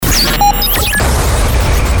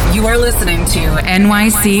You're listening to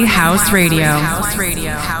NYC House Radio.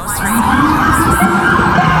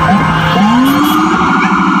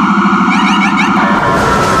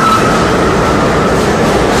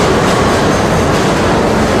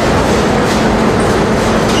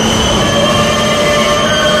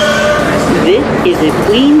 This is a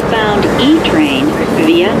Queens-bound E-train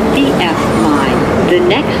via the F line. The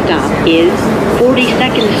next stop is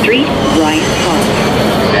 42nd Street, Rice Park.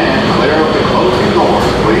 Stand clear of the closing doors,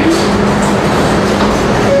 please.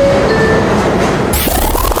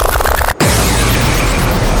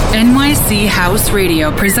 NYC House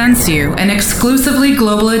Radio presents you an exclusively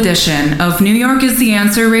global edition of New York is the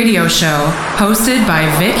Answer radio show, hosted by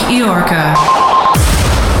Vic Iorca.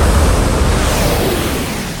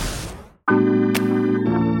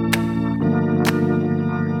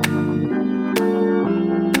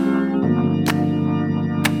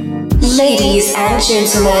 Ladies and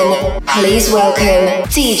gentlemen, please welcome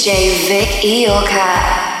DJ Vic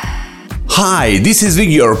Iorca. Hi, this is Vic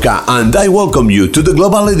Iorca and I welcome you to the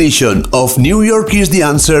global edition of New York is the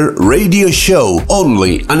Answer radio show,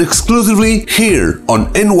 only and exclusively here on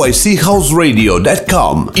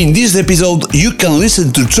nychouseradio.com. In this episode, you can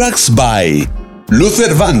listen to tracks by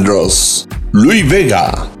Luther Vandross, Louis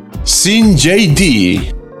Vega, Sin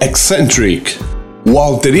JD, Eccentric,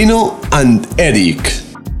 Walterino and Eric,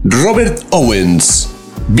 Robert Owens,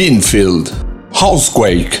 Binfield,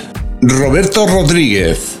 Housequake, Roberto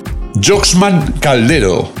Rodriguez, Joxman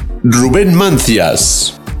Caldero, Rubén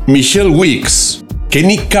Mancias, Michelle Weeks,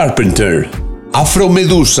 Kenny Carpenter, Afro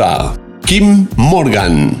Medusa, Kim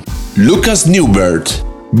Morgan, Lucas Newbert,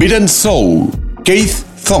 Biran Soul, Keith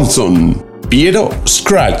Thompson, Piero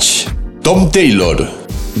Scratch, Tom Taylor,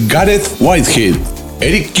 Gareth Whitehead,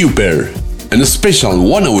 Eric Cooper, and a special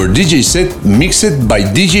 1-hour DJ set mixed by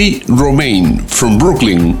DJ Romain from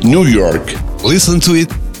Brooklyn, New York. Listen to it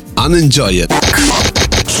and enjoy it.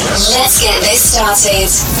 Let's get this started.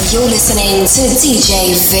 You're listening to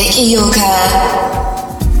DJ Vic Iorca.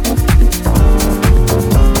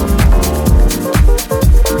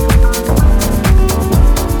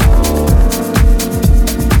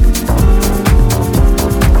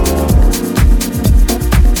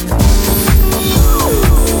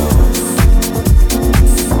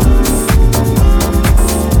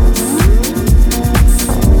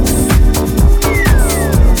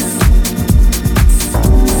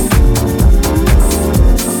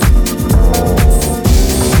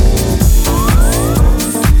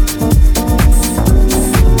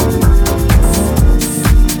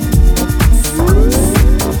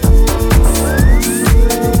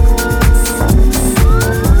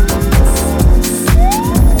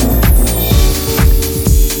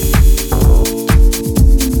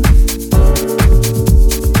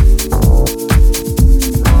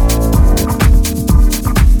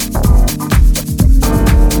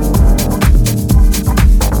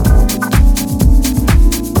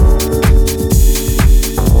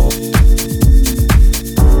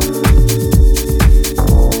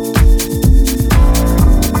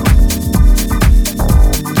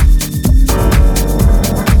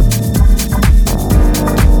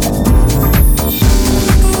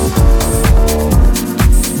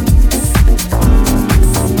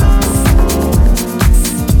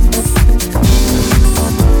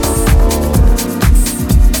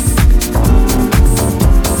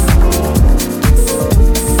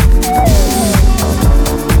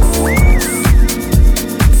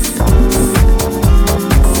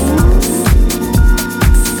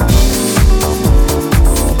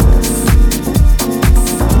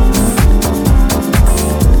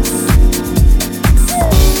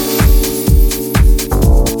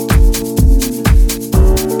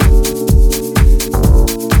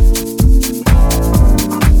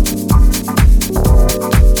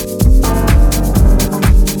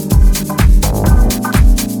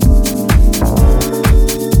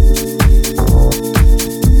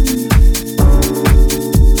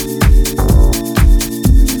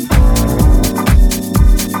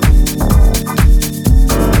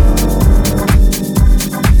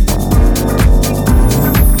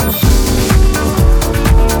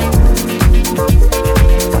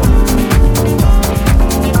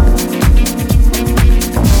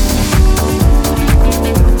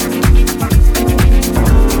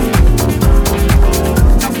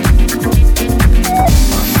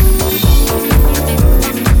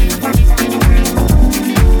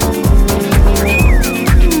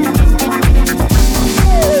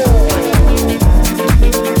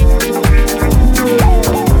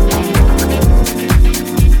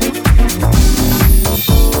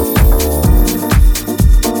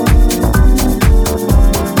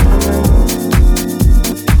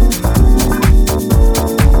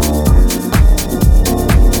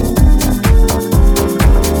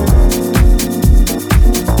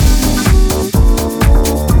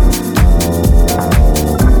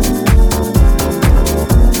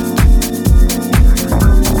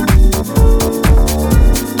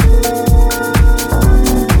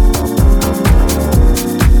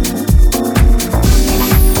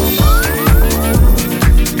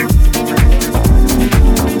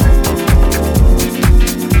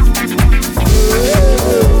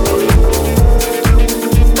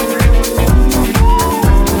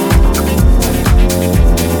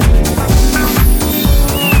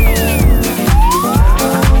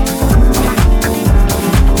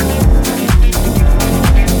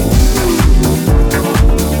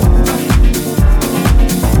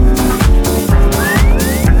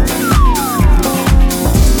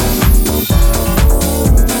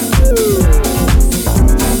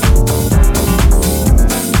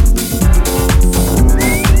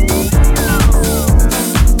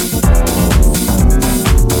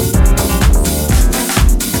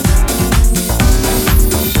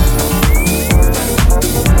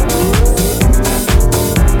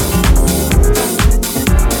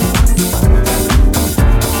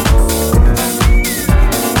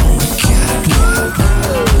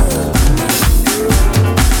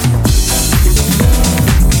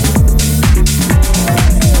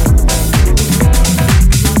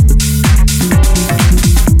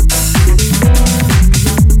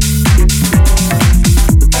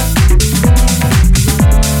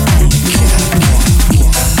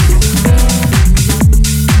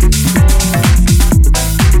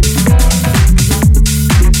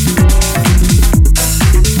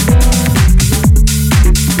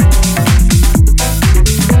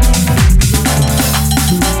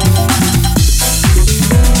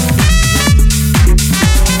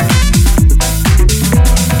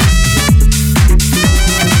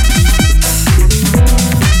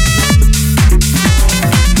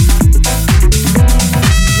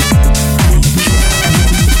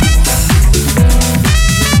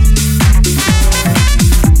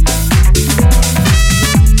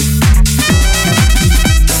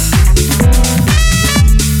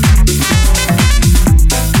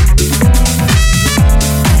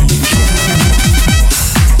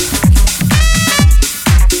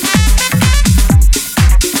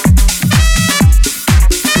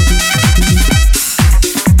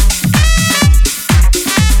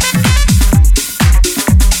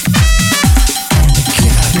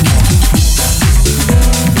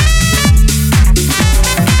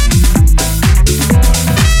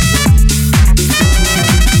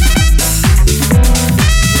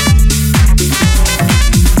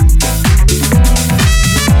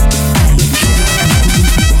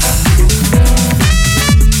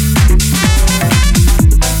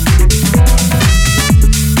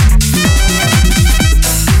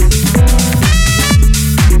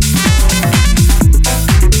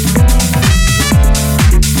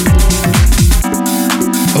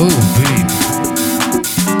 baby.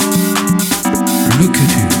 Look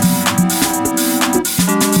at you.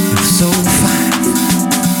 It's so fine.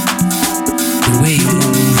 The way you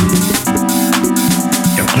move,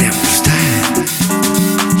 your glamour style,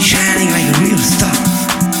 shining like a real star.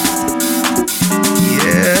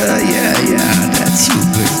 Yeah, that's you,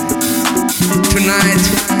 baby. Tonight,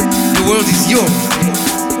 the world is yours.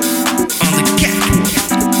 On the catwalk.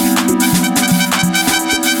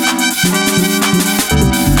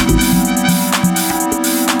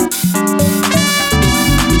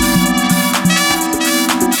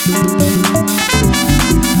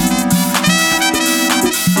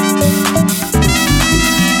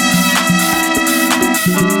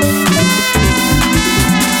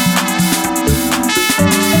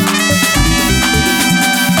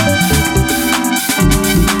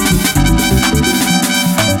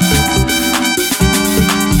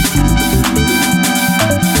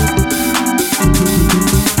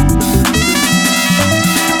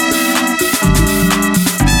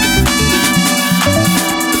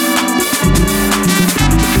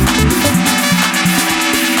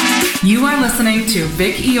 You are listening to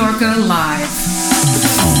Vic Iorca Live.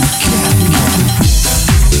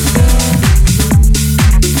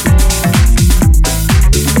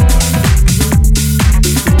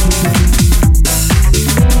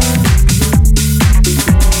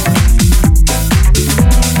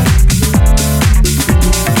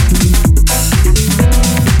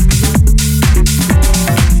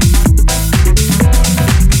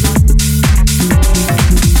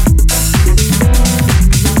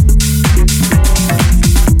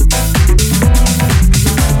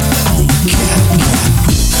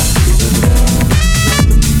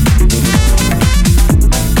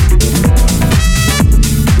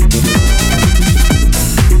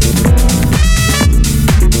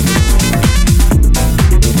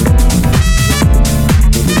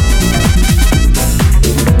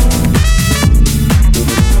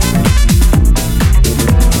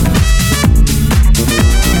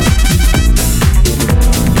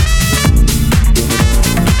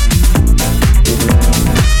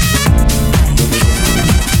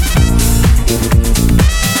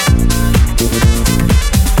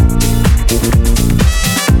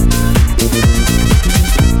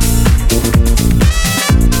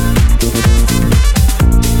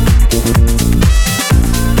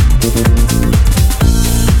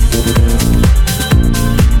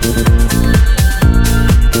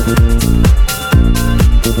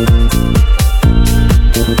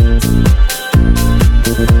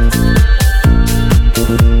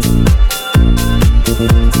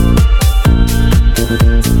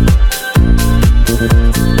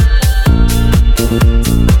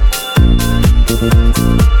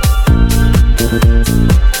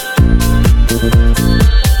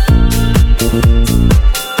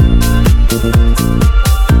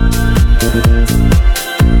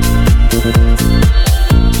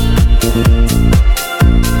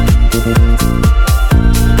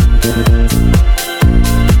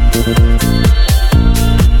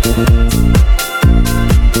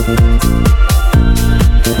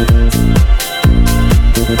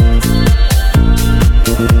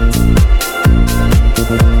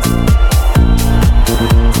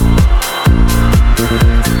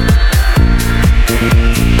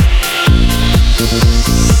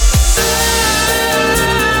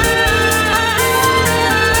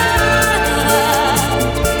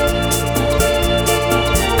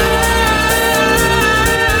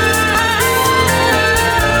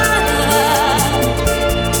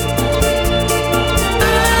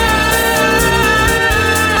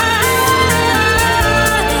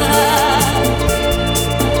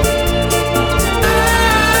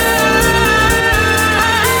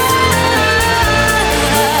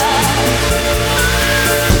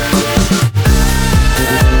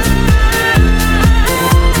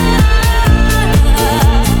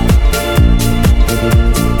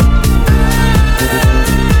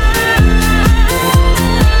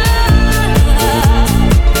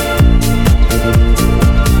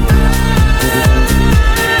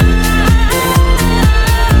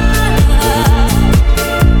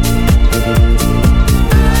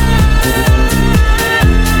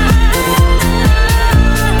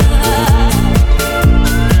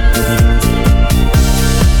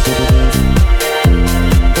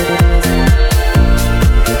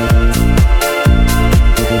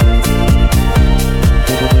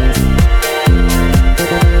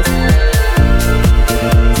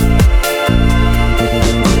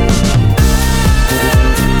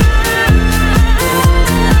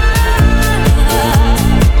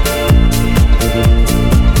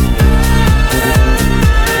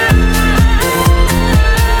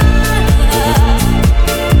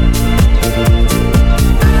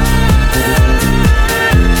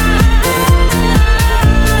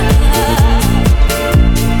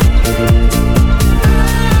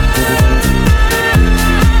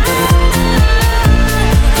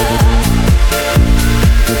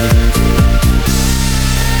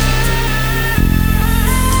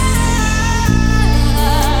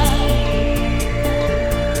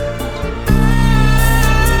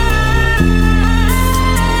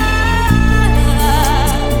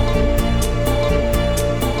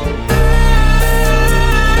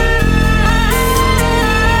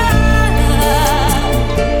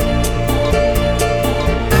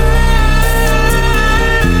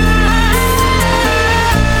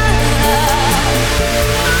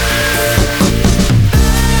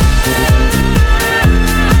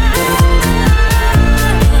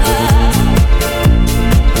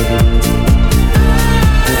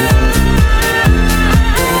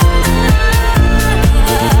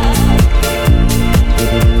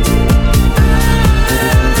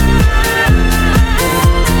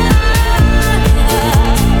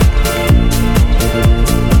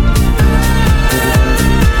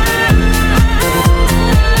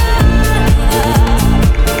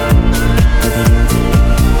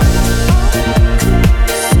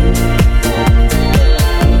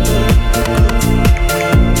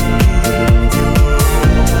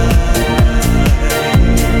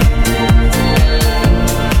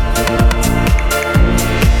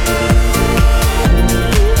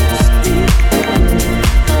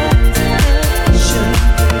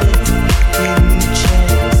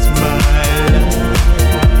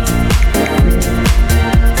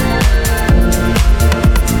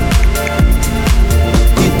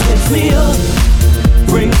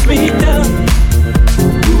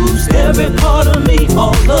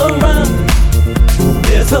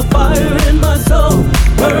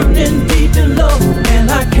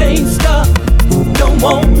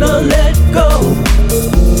 wanna let go.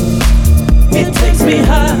 It takes me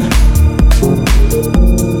high,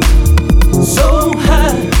 so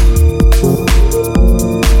high.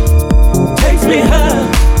 Takes me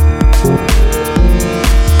high,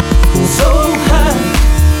 so high.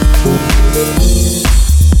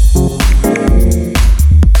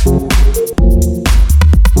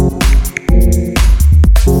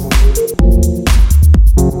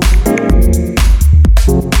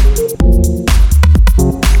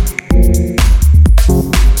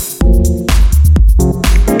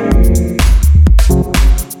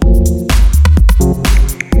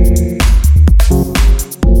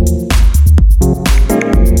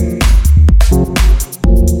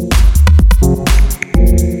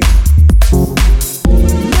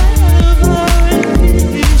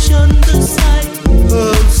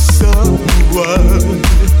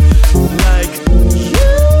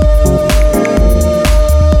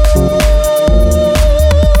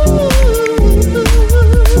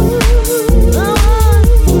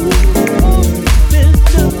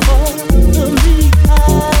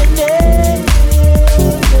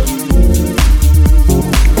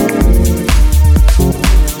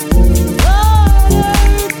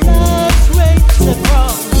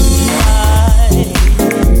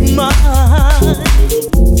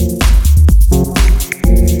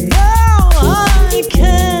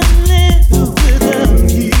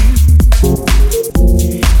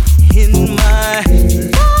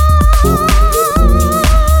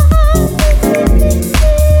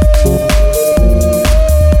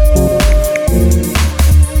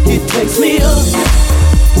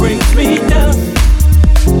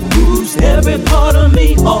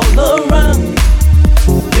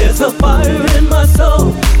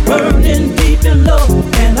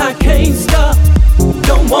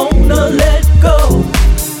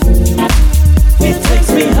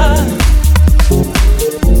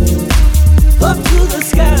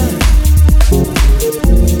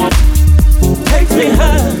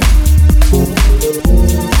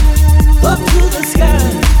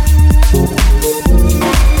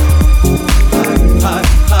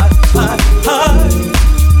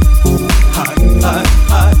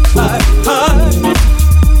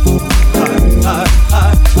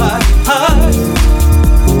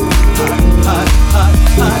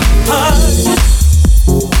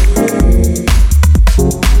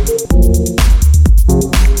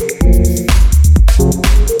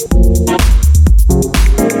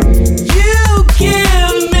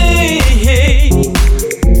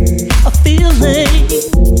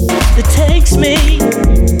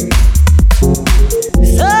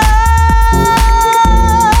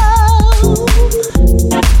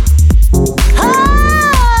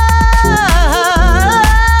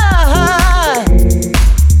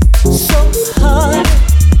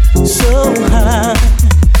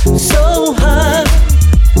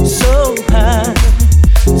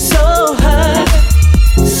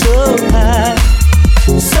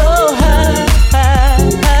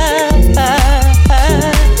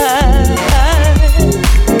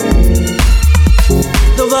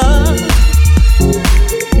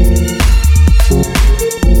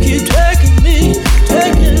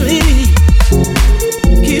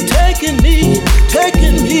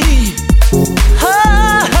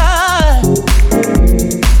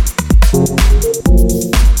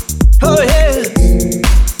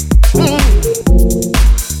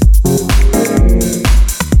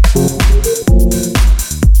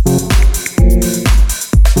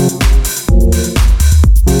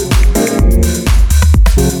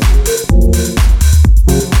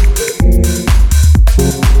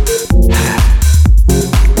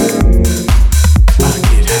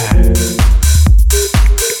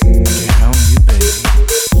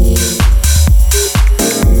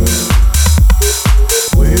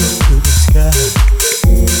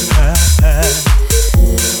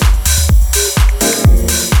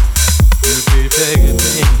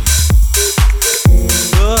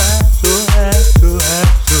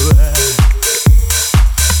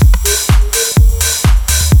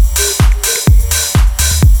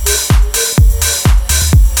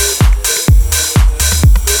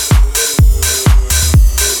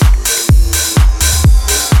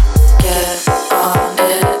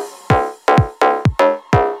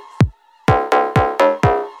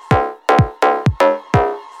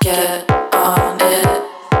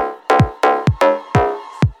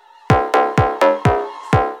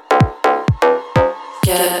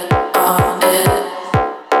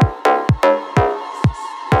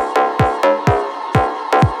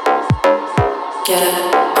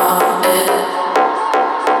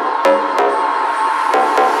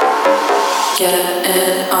 Get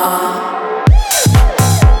it on.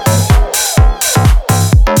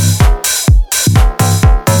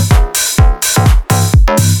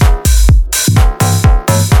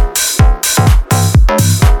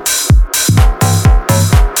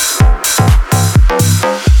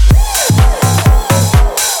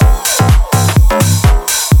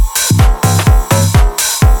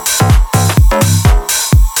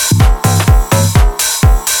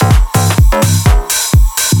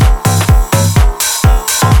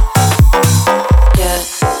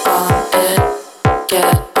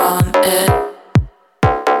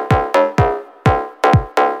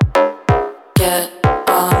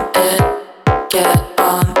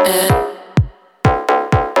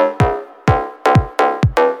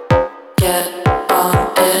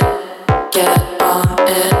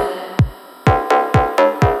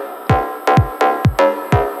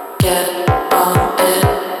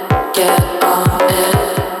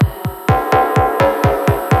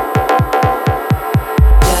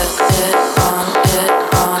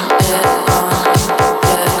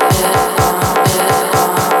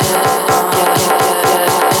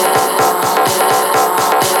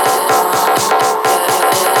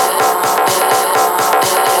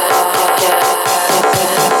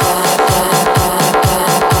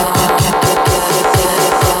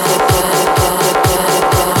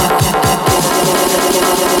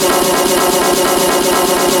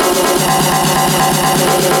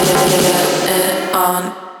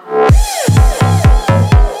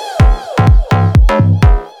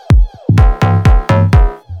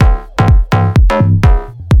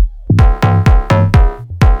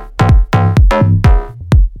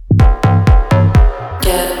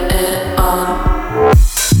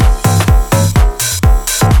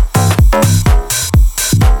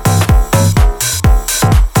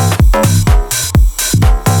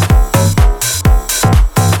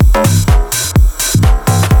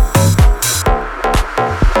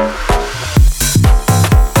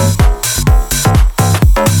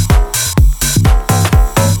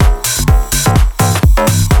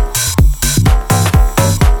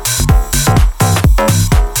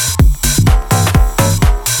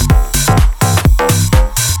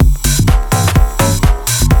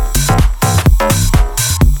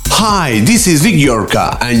 Hi, this is Vic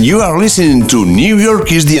Yorka, and you are listening to New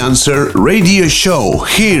York is the Answer radio show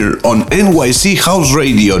here on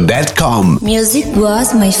nychouseradio.com. Music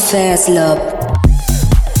was my first love.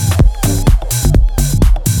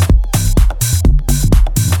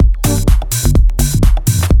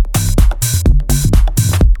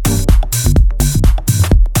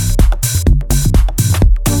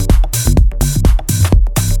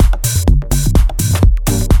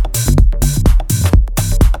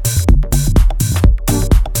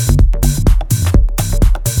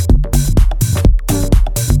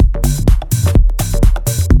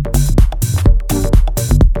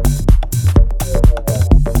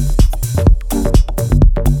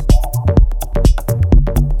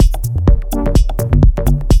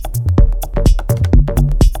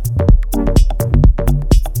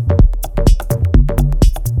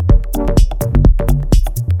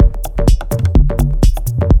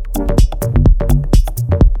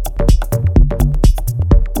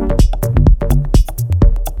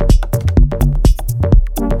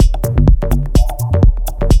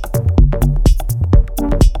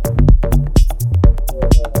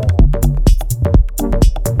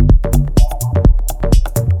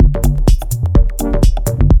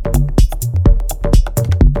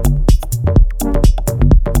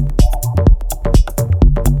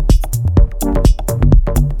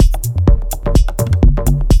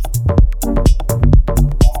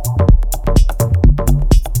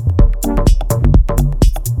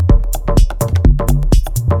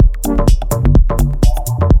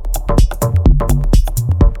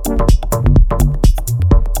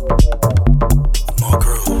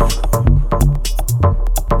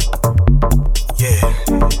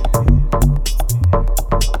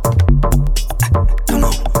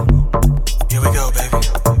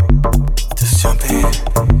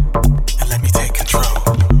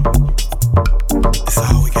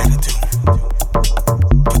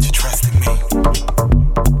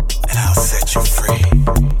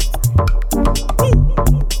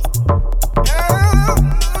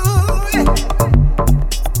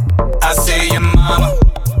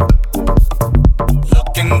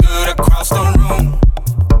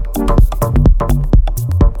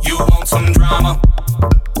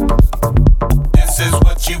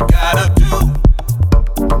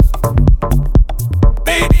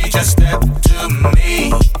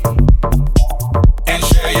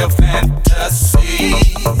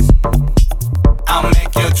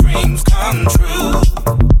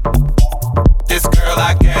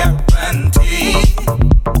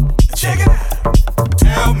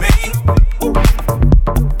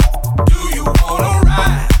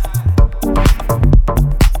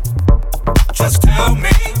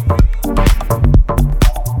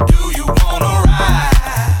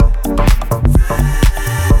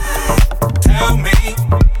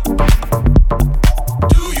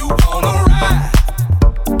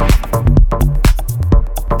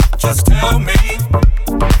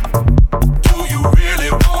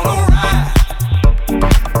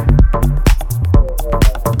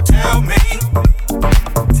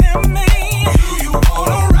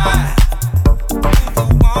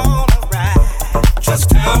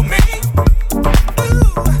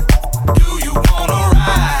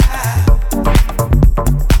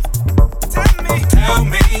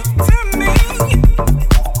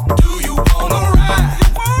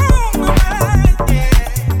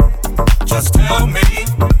 Just tell me,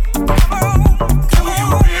 do you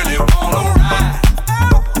really wanna ride?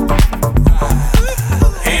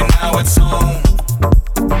 Hey, now it's on.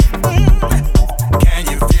 Can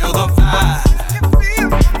you feel the vibe?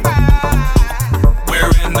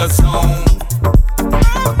 We're in the zone.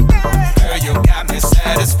 Girl, you got me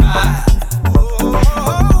satisfied.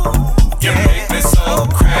 You make me so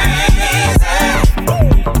crazy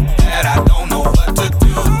that I don't know what to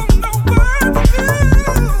do.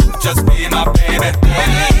 Just be my baby, baby.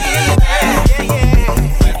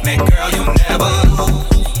 With me, girl, you'll never lose.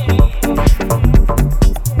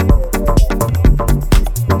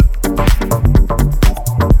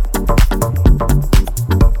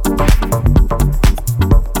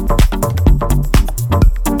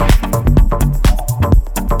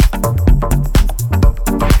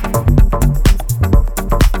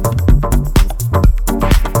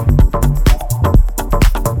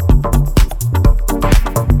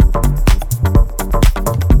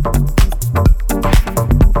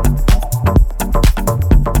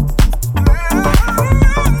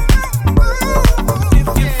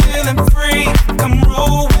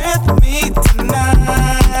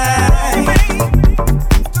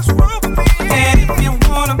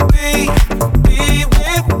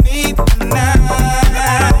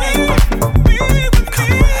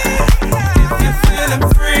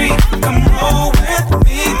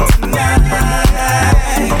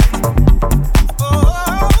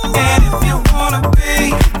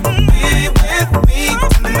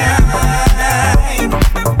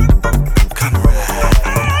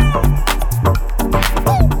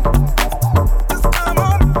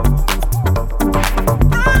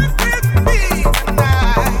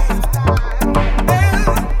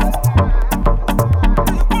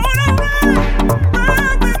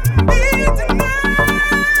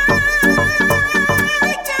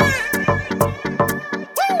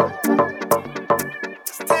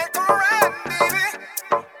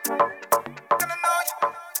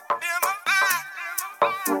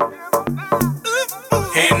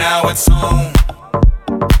 Hey, now it's on.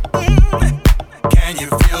 Can you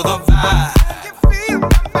feel the vibe?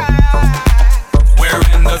 We're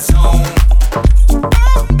in the zone.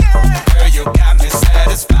 Girl, you got me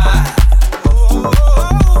satisfied.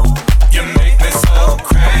 You make me so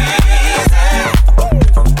crazy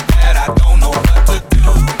that I don't know what to do.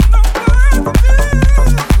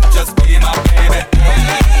 Just be my baby,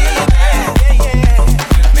 baby.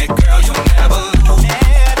 With me, girl, you'll never lose.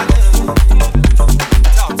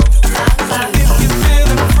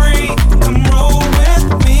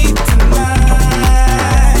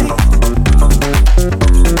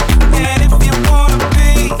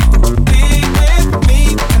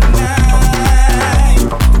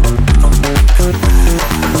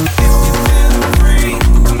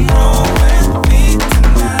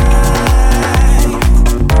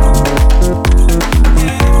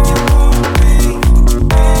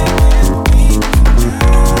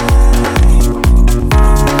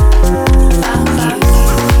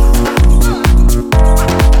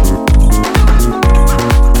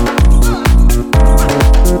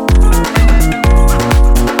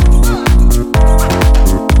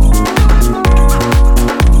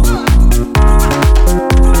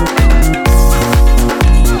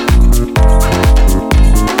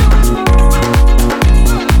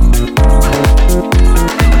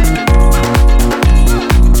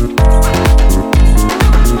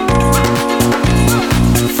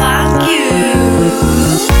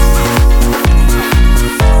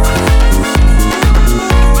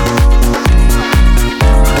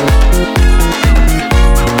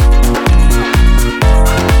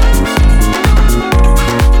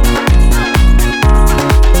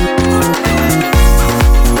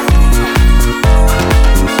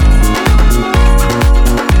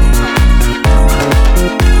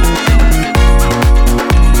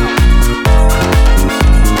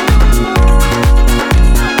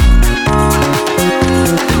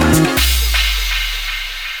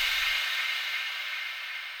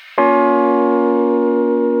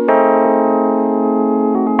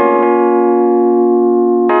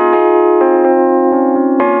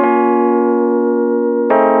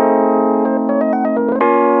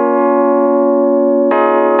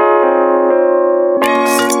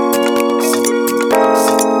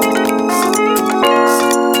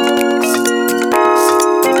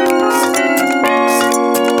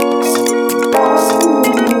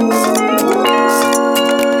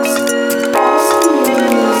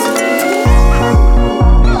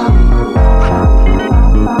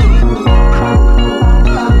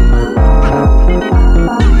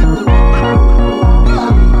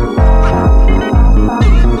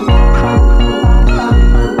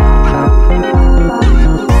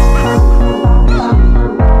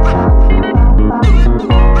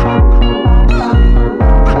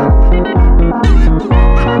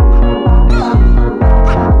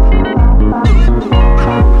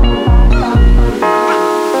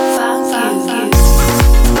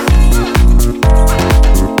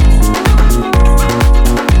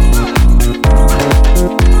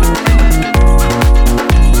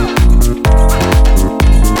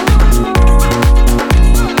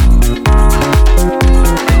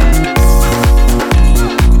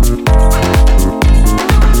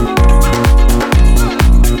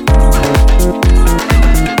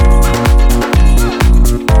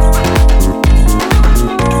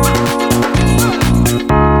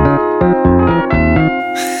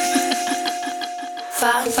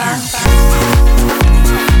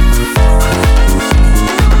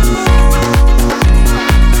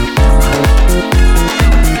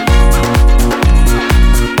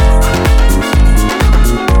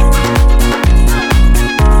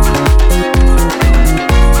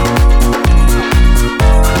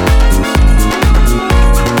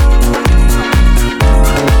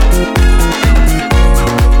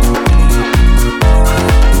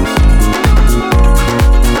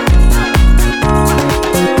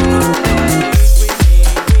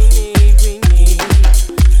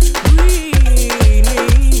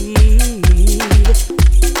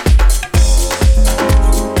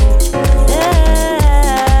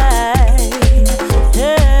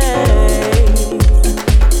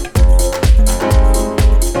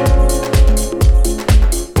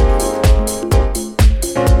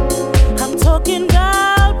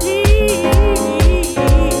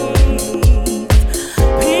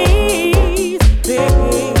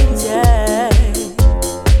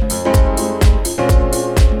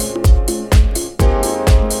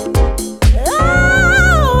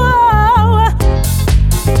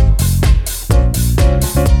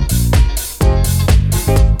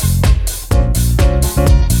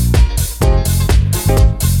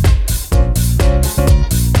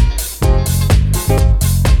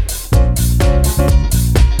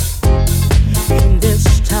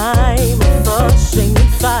 clashing and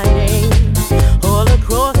fighting all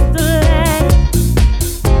across the land.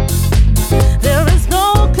 There is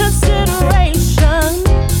no consideration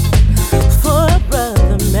for a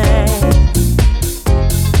brother man.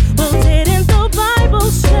 Well, didn't the Bible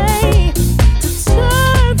say to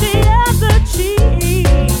turn the other cheek?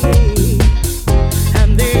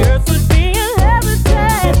 And the earth would be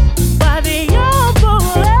inhabited by the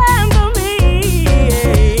humble and the meek.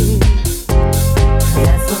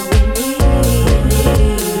 That's what we need.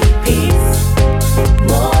 Peace,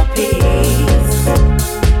 more peace.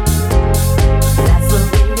 That's what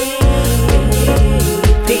we need.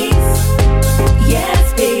 Peace, yes,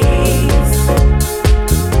 peace.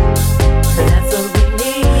 That's what we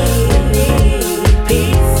need.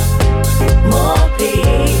 Peace, more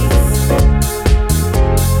peace.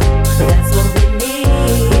 That's what we need.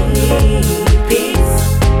 Peace,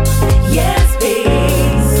 yes,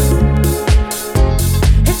 peace.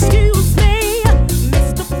 Excuse me,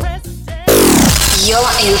 Mr. President.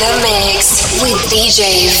 You're in the mix with DJ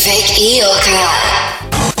Vic Iorka.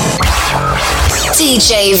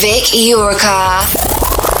 DJ Vic Iorka.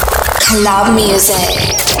 Club music.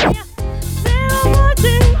 They're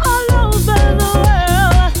watching all over the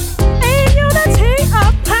world. Ain't unity a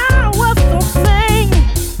powerful thing?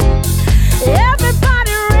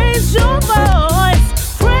 Everybody raise your voice,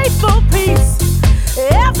 pray for peace.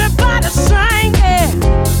 Everybody sing it.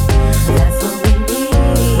 That's what we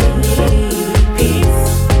need. Peace,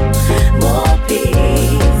 more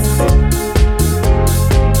peace.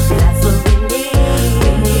 That's what we need.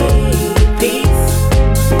 Peace,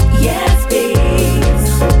 yes, peace.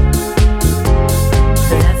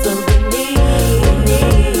 That's what we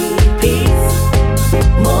need. Peace,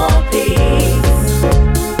 more peace.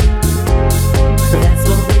 That's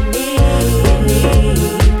what we need.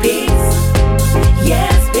 Peace,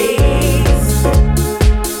 yes, peace.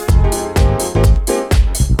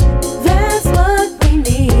 That's what we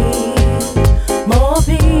need. More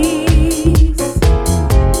peace.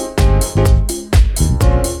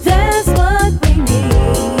 That's what we need.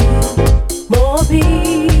 More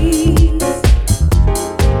peace.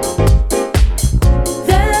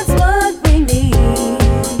 That's what we need.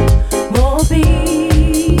 More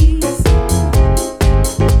peace.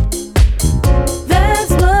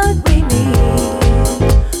 That's what we need.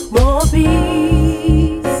 More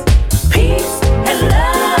peace. Peace and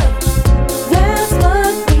love. That's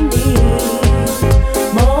what we need.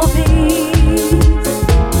 More peace.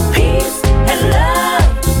 Peace and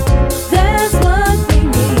love. That's what we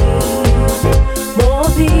need. More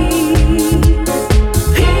peace.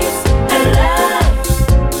 Peace and love.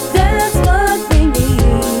 That's what we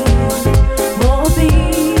need. More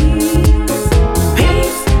peace.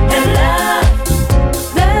 Peace and love.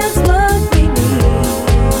 That's what we need.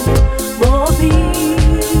 More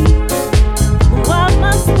peace. Why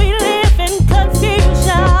must we live in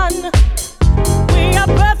confusion? We are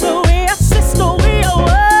brother, we are sister, we are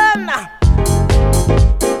one.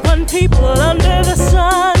 One people under the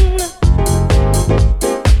sun.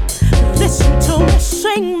 Listen to me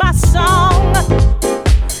sing my song.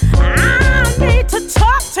 I need to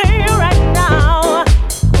talk to you right now.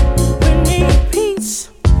 We need peace.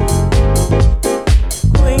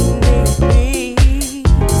 We need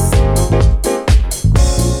peace.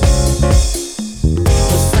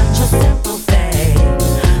 It's such a simple thing,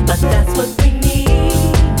 but that's what we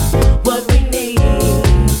need. What we need.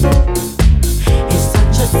 It's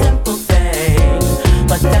such a simple thing,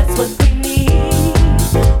 but that's what we need.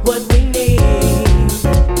 What we need.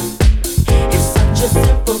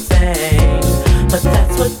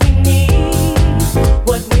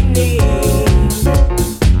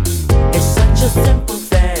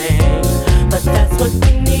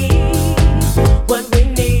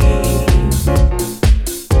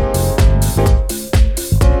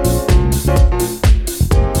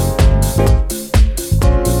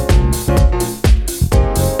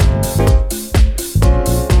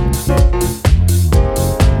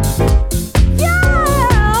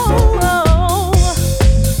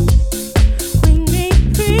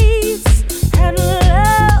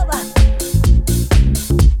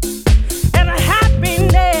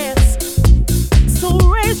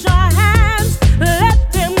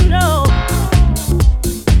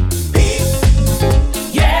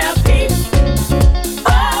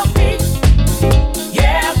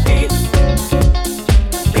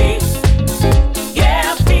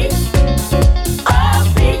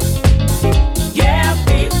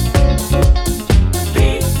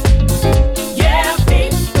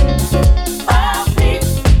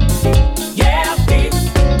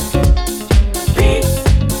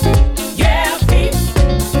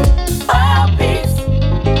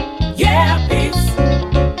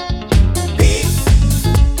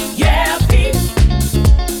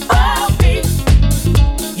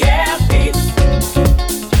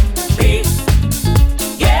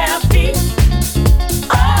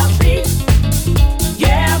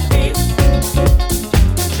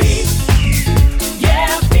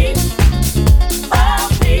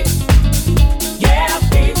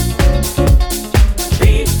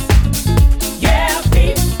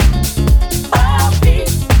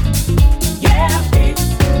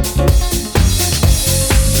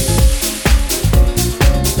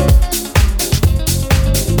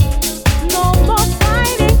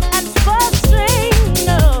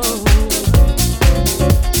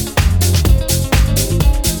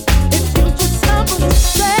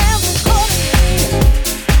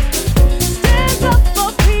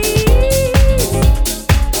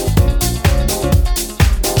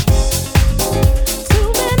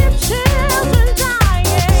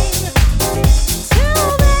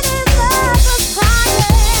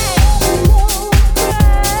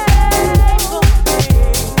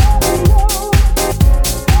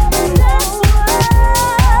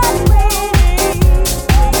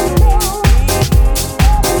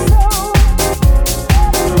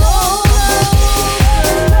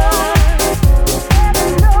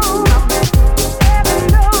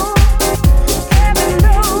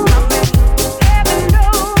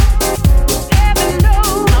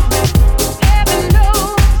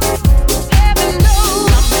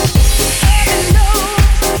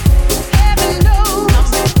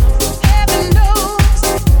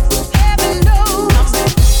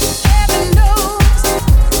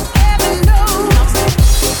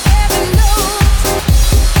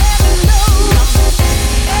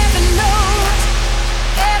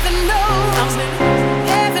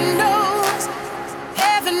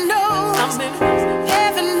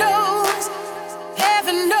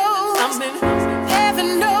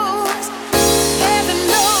 Heaven knows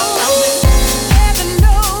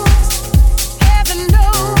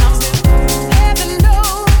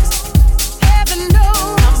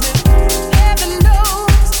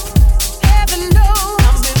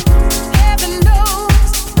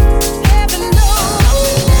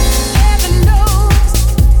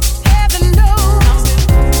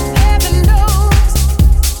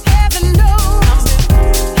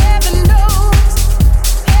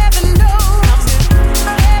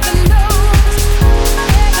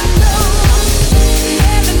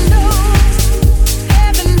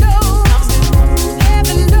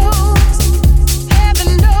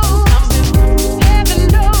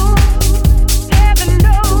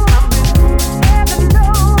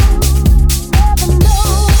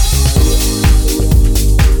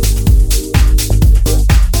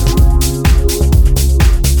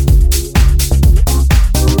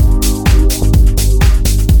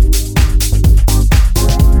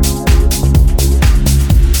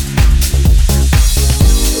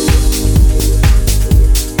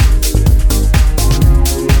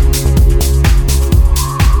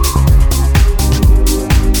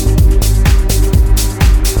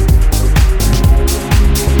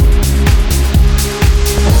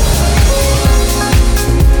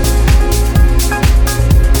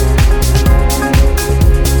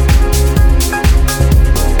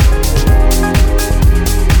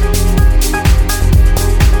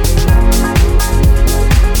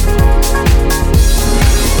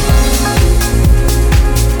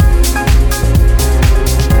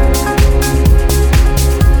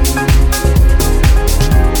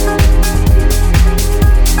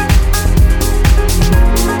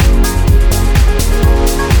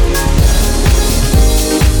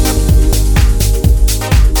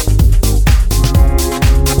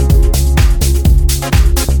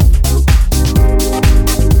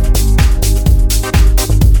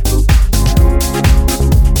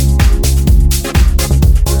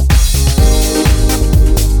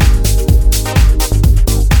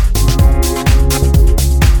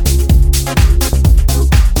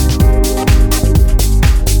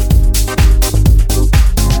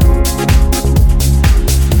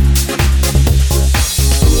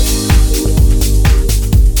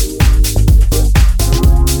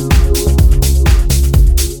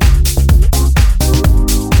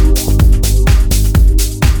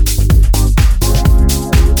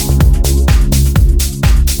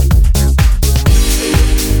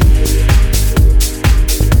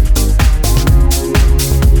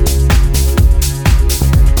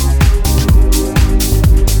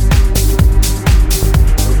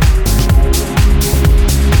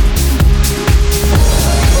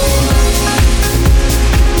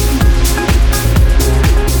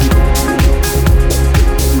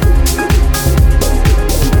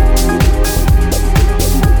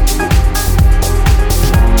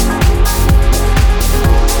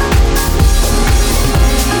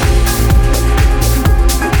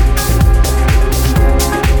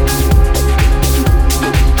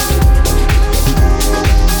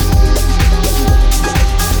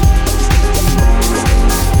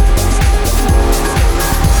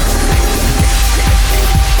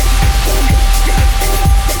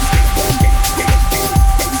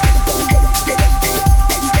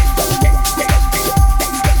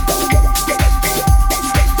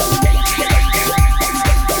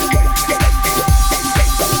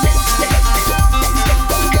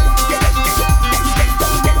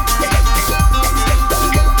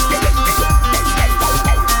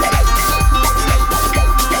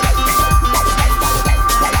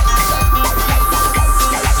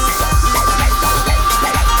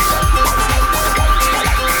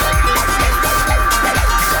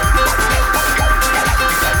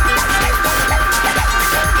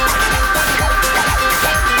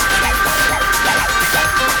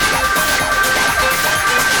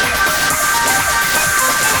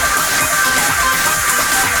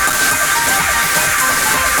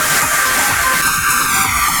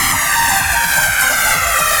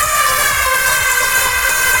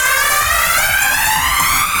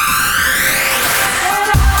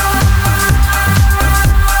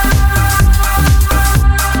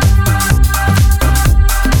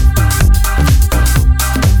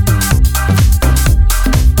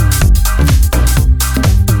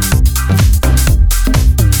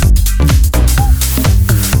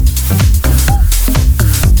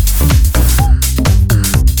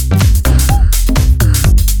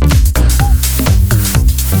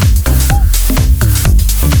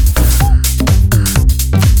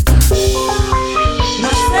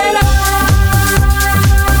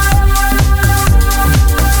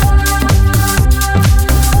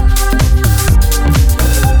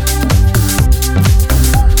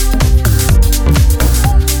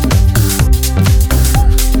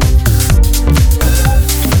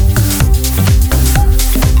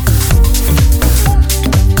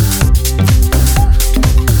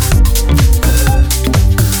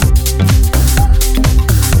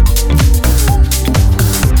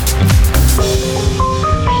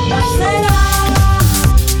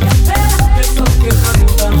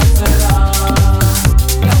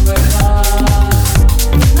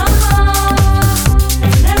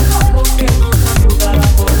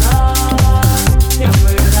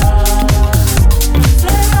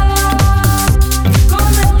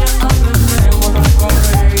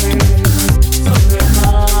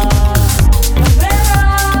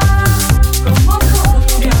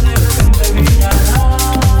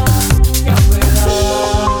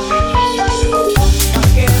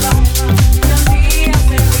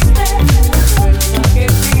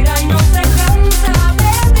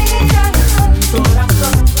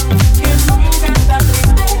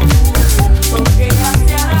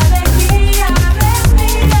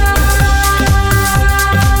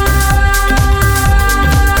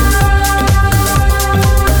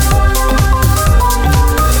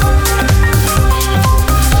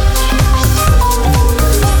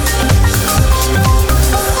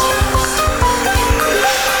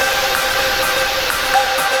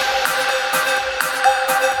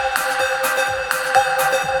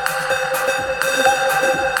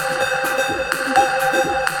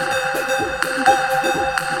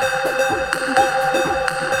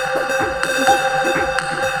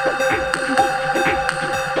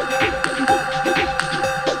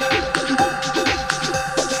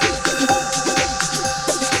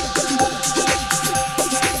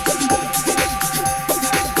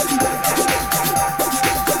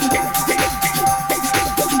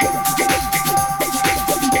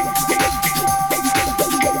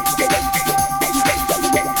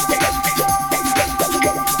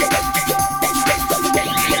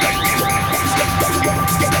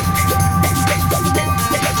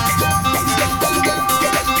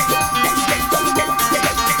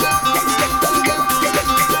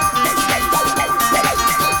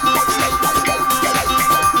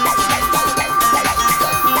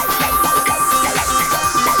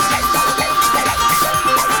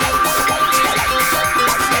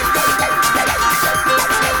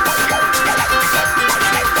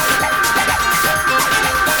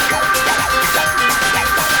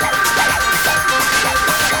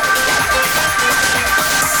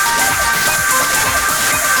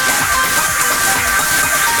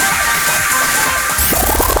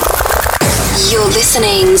You're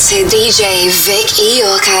listening to DJ Vic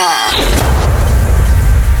Iorka.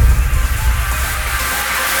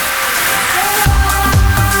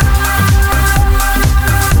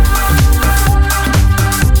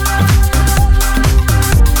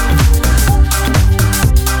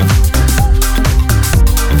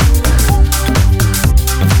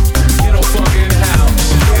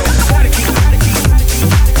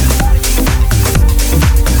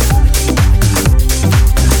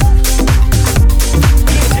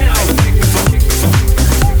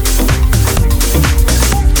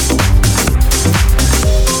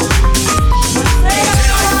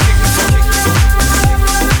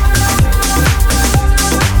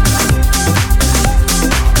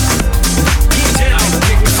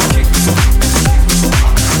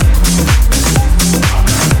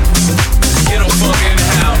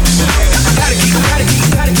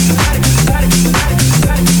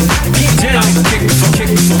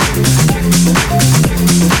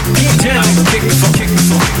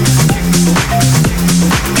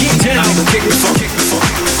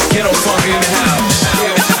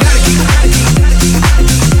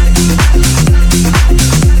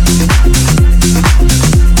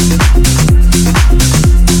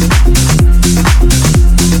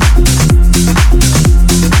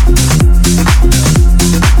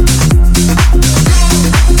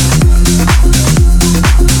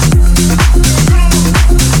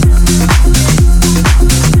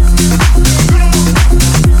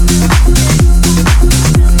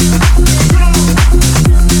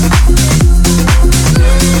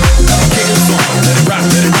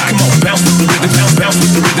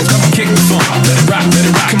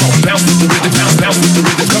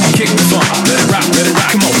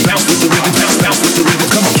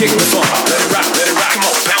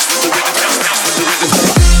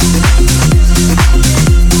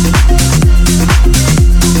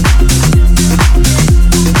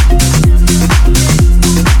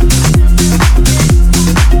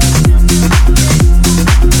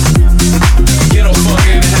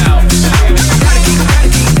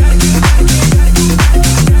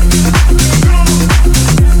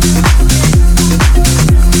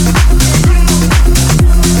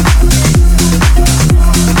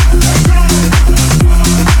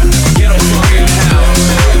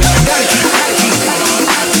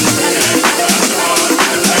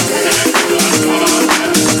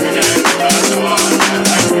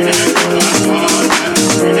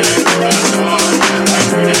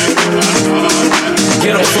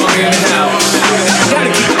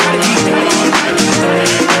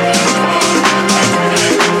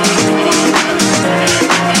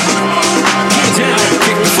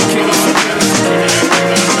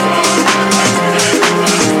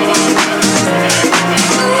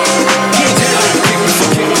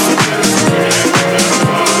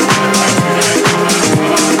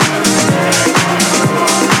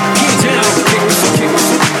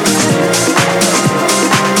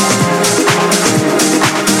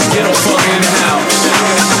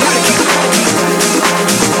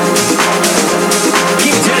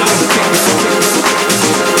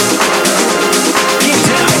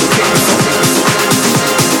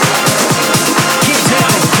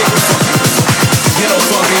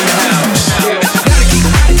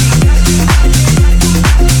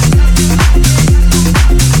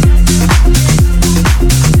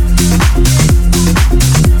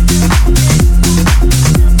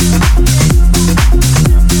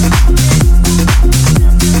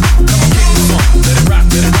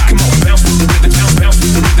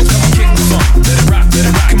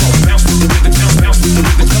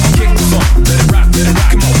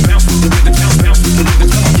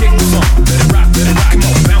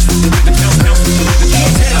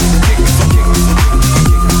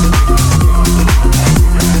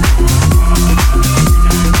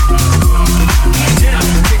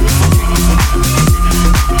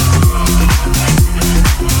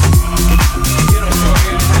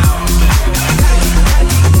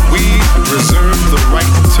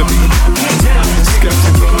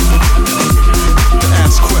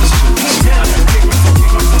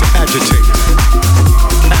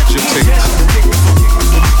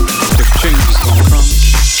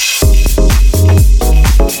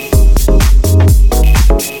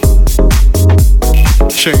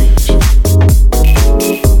 change.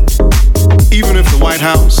 Even if the White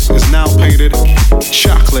House is now painted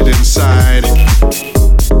chocolate inside,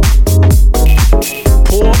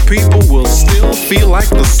 poor people will still feel like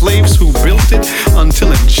the slaves who built it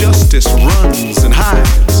until injustice runs and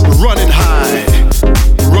hides. Run and hide.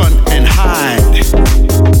 Run and hide.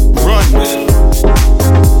 Run.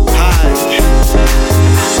 Hide.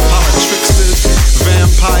 Politricksters,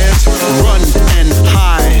 vampires, run.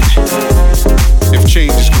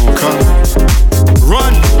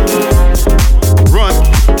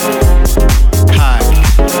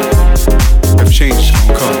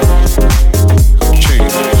 gonna come.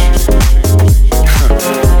 Change.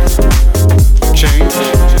 Change.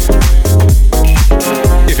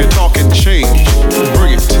 If you're talking change,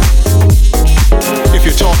 bring it. If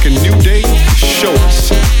you're talking new day, show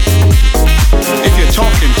us. If you're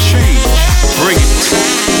talking change, bring it.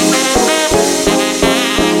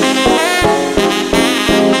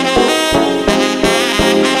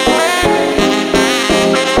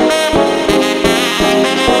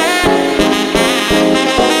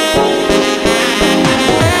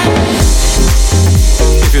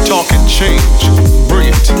 If you're talking change, bring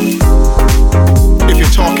it. If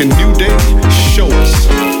you're talking new day, show us.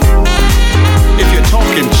 If you're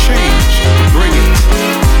talking change, bring it.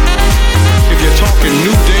 If you're talking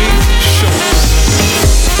new day, show us.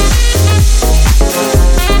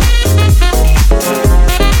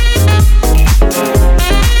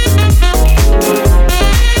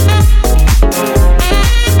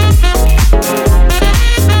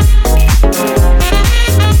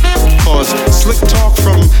 Cause slick talk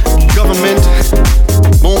from government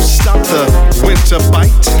won't stop the winter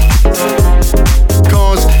bite.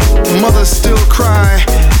 Cause mothers still cry,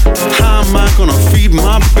 how am I gonna feed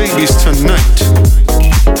my babies tonight?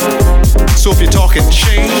 So if you're talking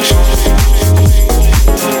change,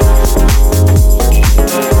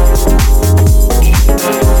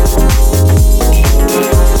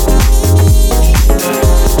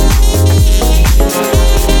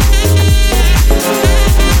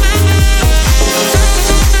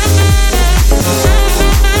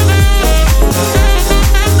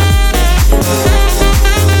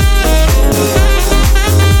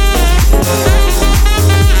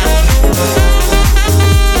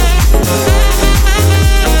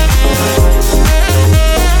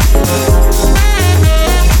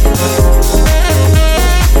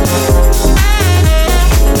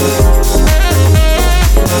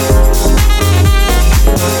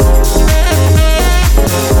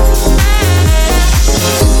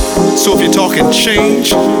 so if you're talking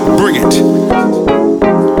change, bring it.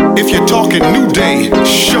 If you're talking new day,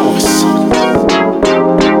 show us.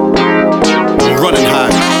 Running high.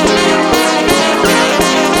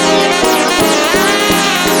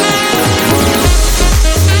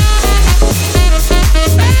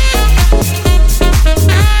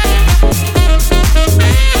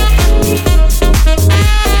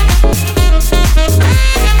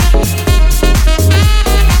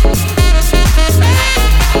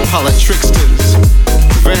 Tricksters,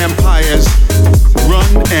 vampires, run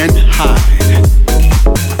and hide.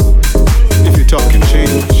 If you're talking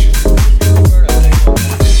change,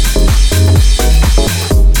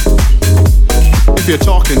 if you're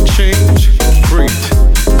talking change, bring it.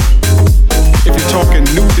 If you're talking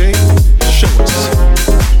new day, show us.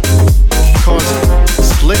 Cause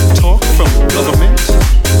slick talk from government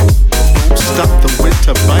won't stop the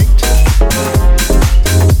winter bite.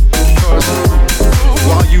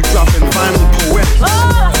 While you dropping vinyl poetics,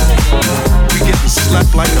 we getting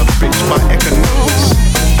slapped like a bitch by economics.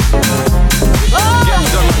 Getting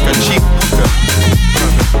done like a cheap hooker.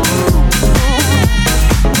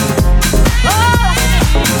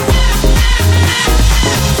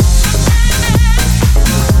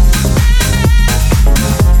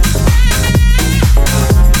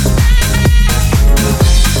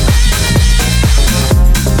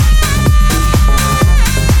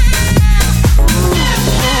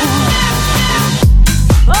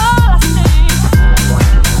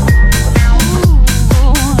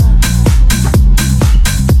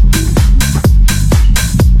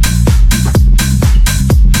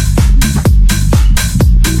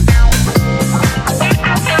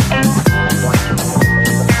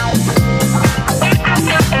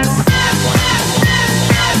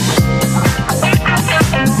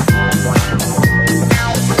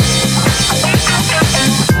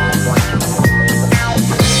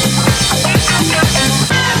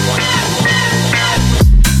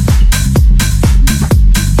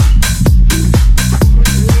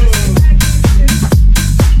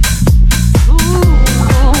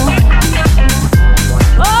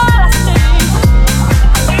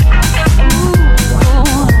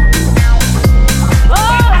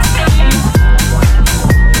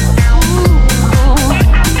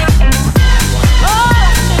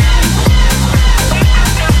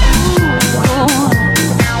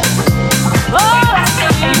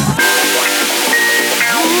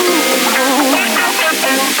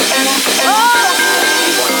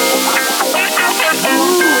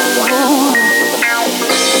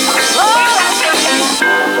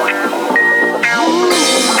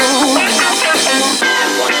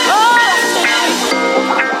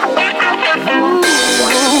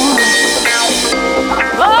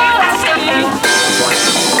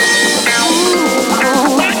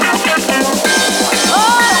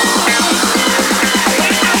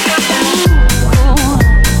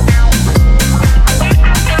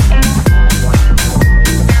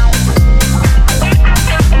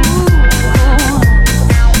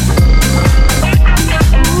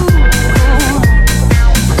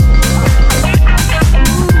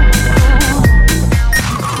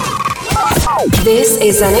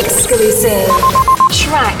 is an exclusive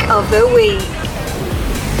track of the week.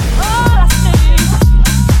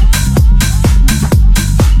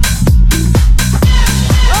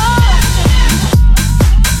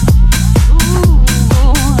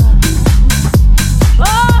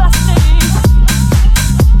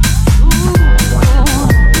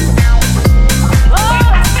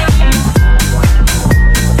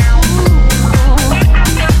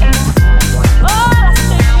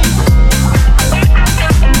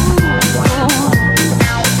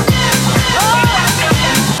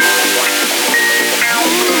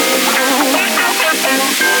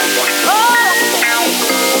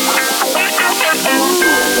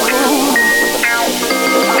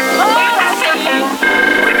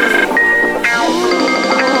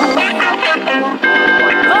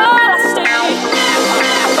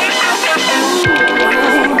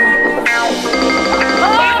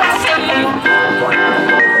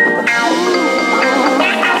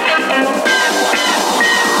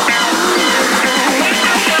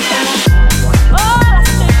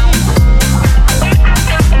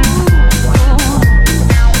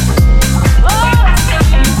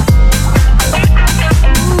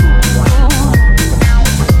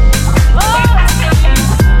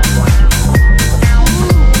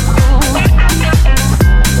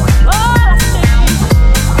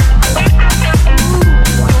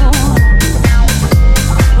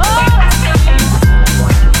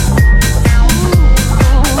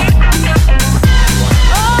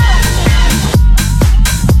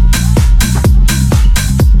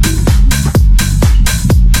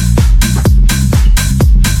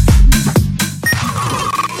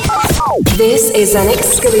 This is an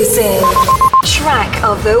exclusive track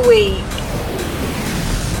of the week.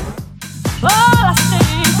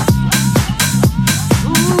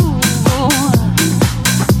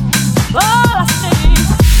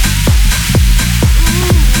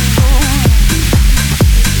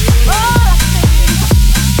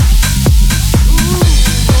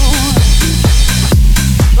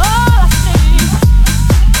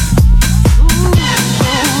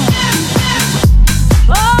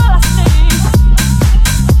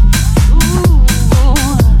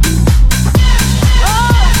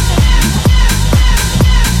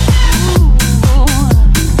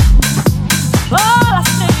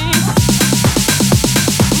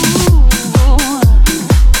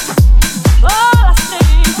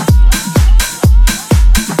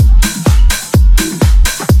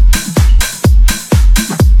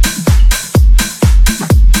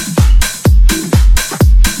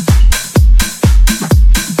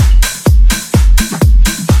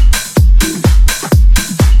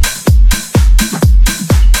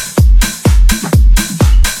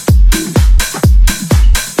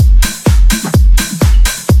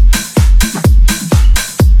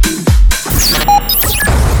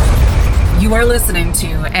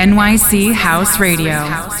 NYC House Radio.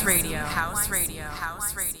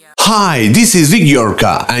 Hi, this is Vic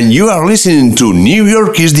Yorka, and you are listening to New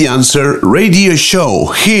York is the Answer radio show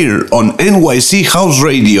here on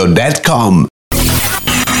nychouseradio.com.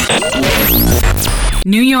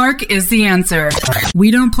 New York is the answer. We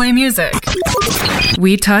don't play music.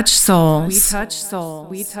 We touch souls. We touch souls.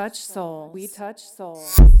 We touch souls. We touch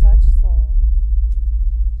souls. We touch souls.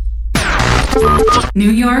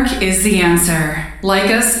 New York is the answer.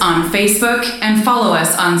 Like us on Facebook and follow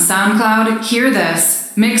us on SoundCloud, Hear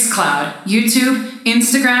This, Mixcloud, YouTube,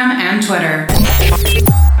 Instagram, and Twitter.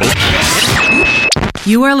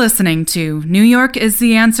 You are listening to New York is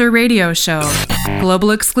the Answer radio show,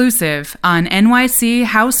 global exclusive on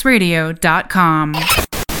nychouseradio.com.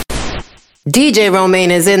 DJ Romaine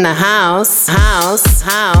is in the house.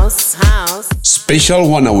 Special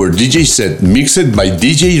 1 hour DJ set mixed by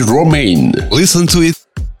DJ Romaine. Listen to it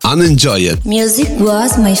and enjoy it. Music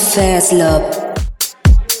was my first love.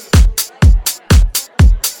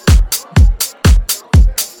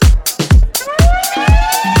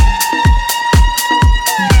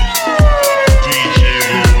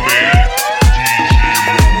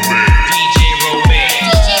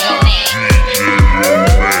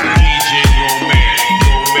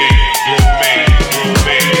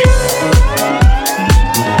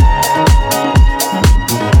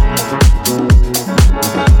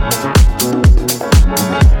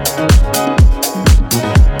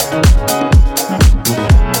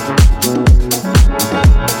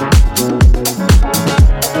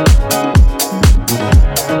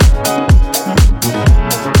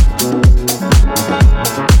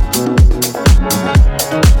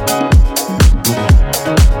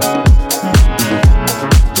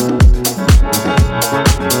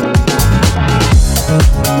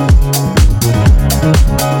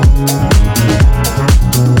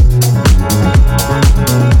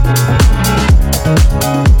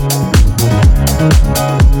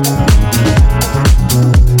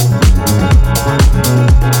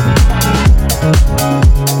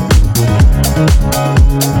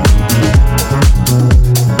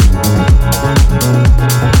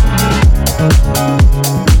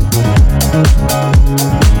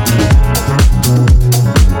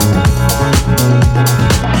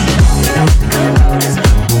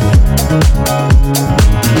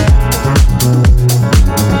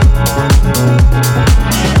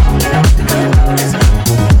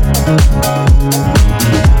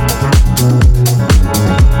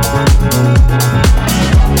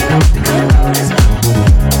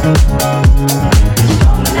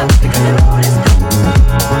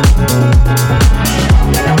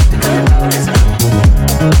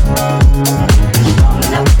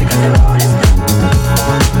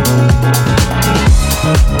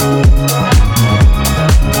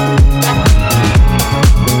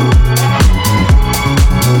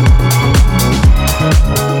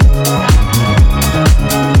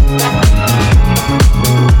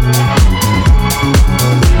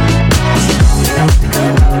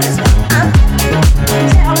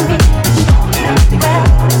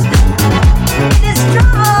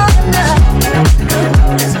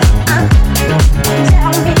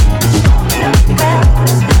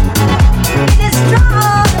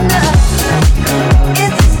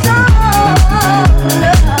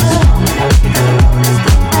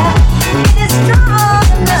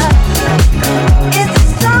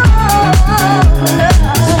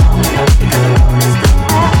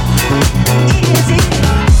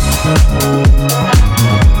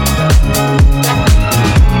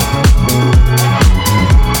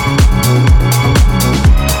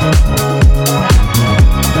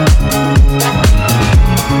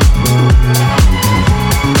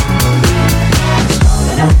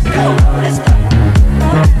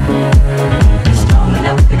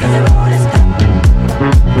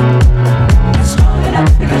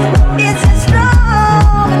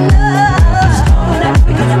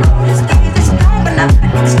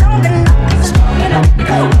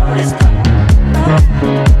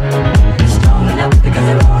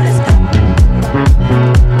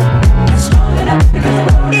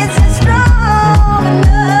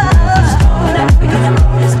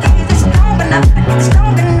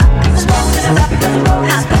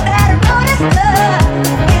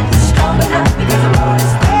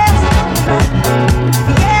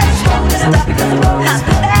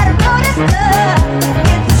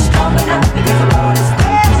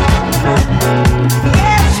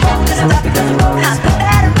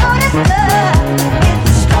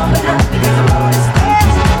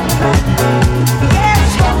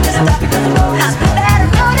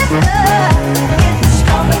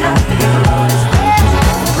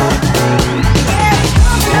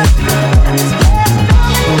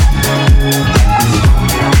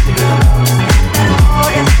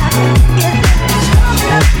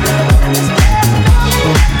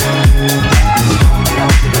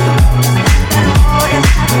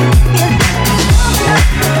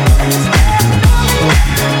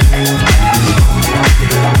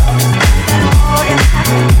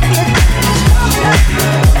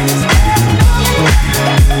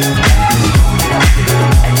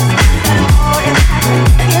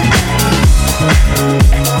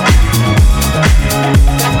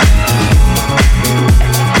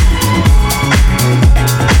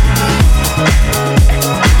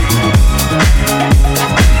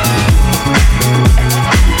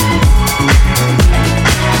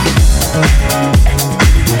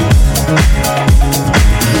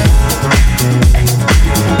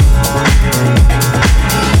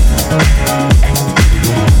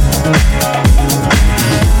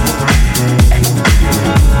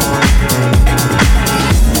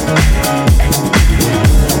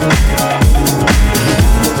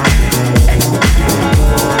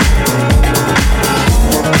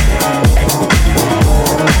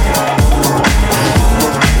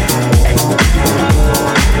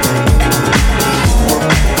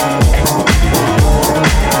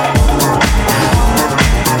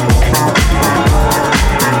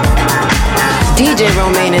 DJ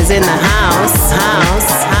Romaine is in the house,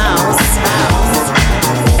 house, house, house.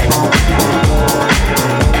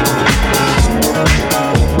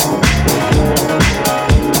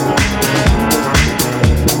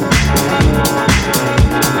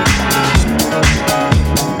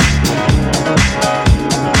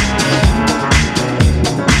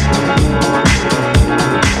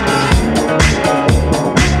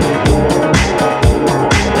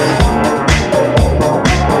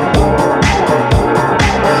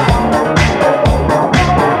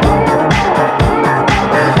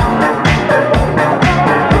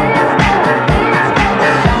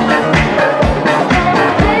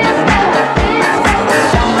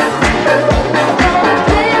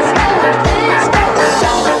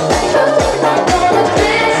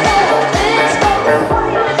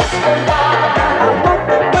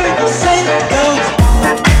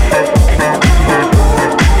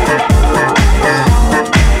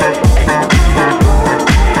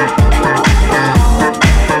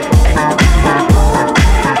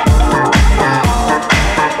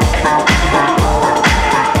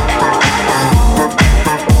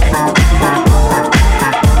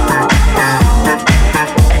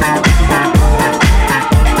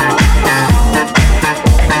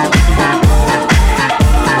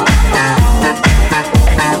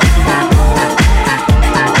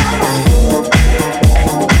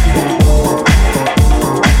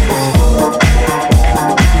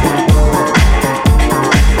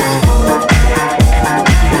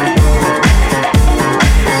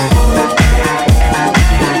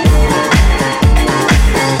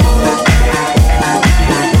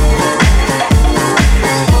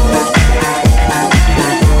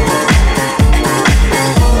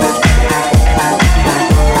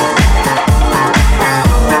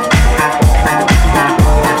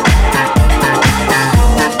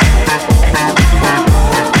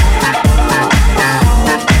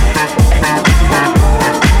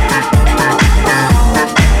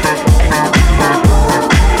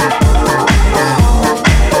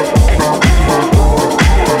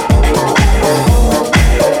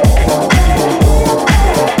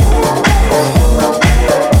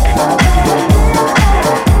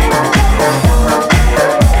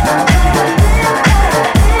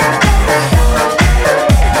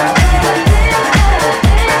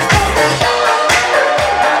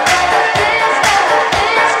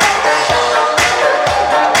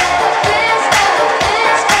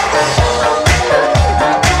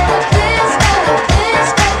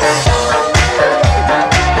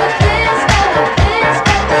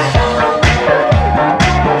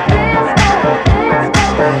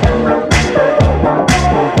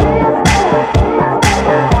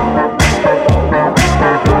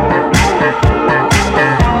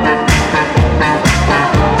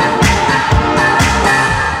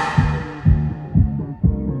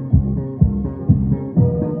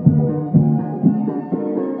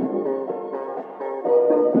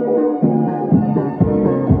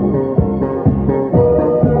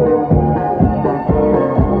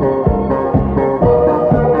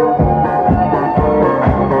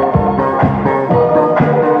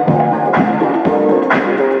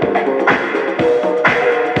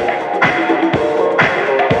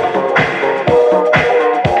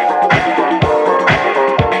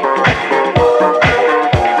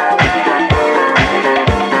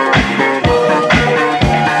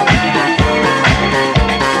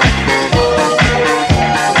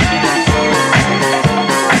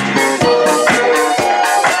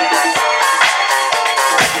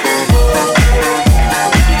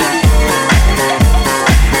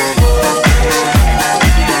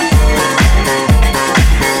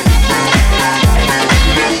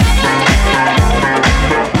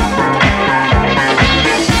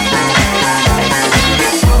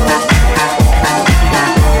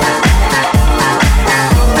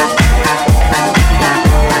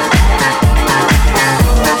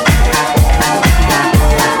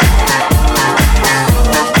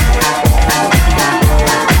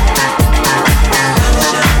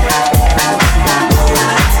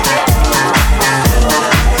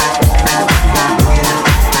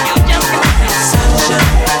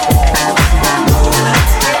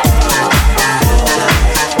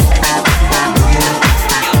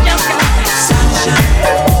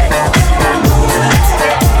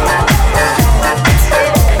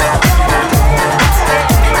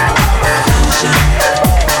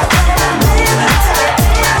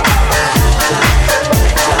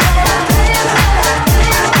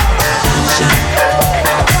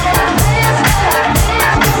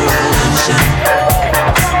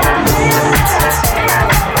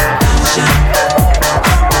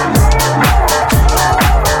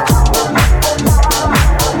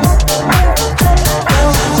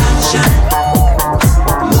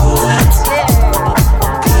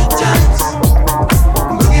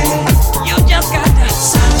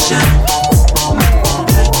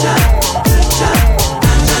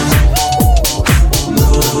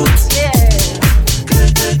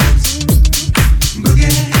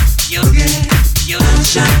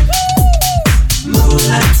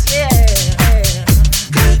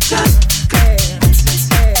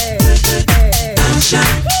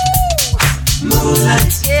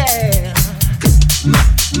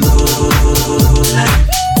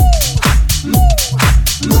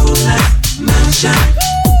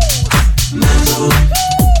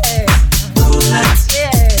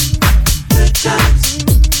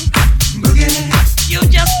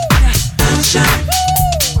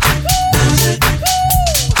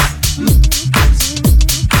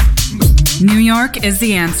 New York is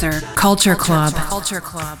the answer. Culture Club.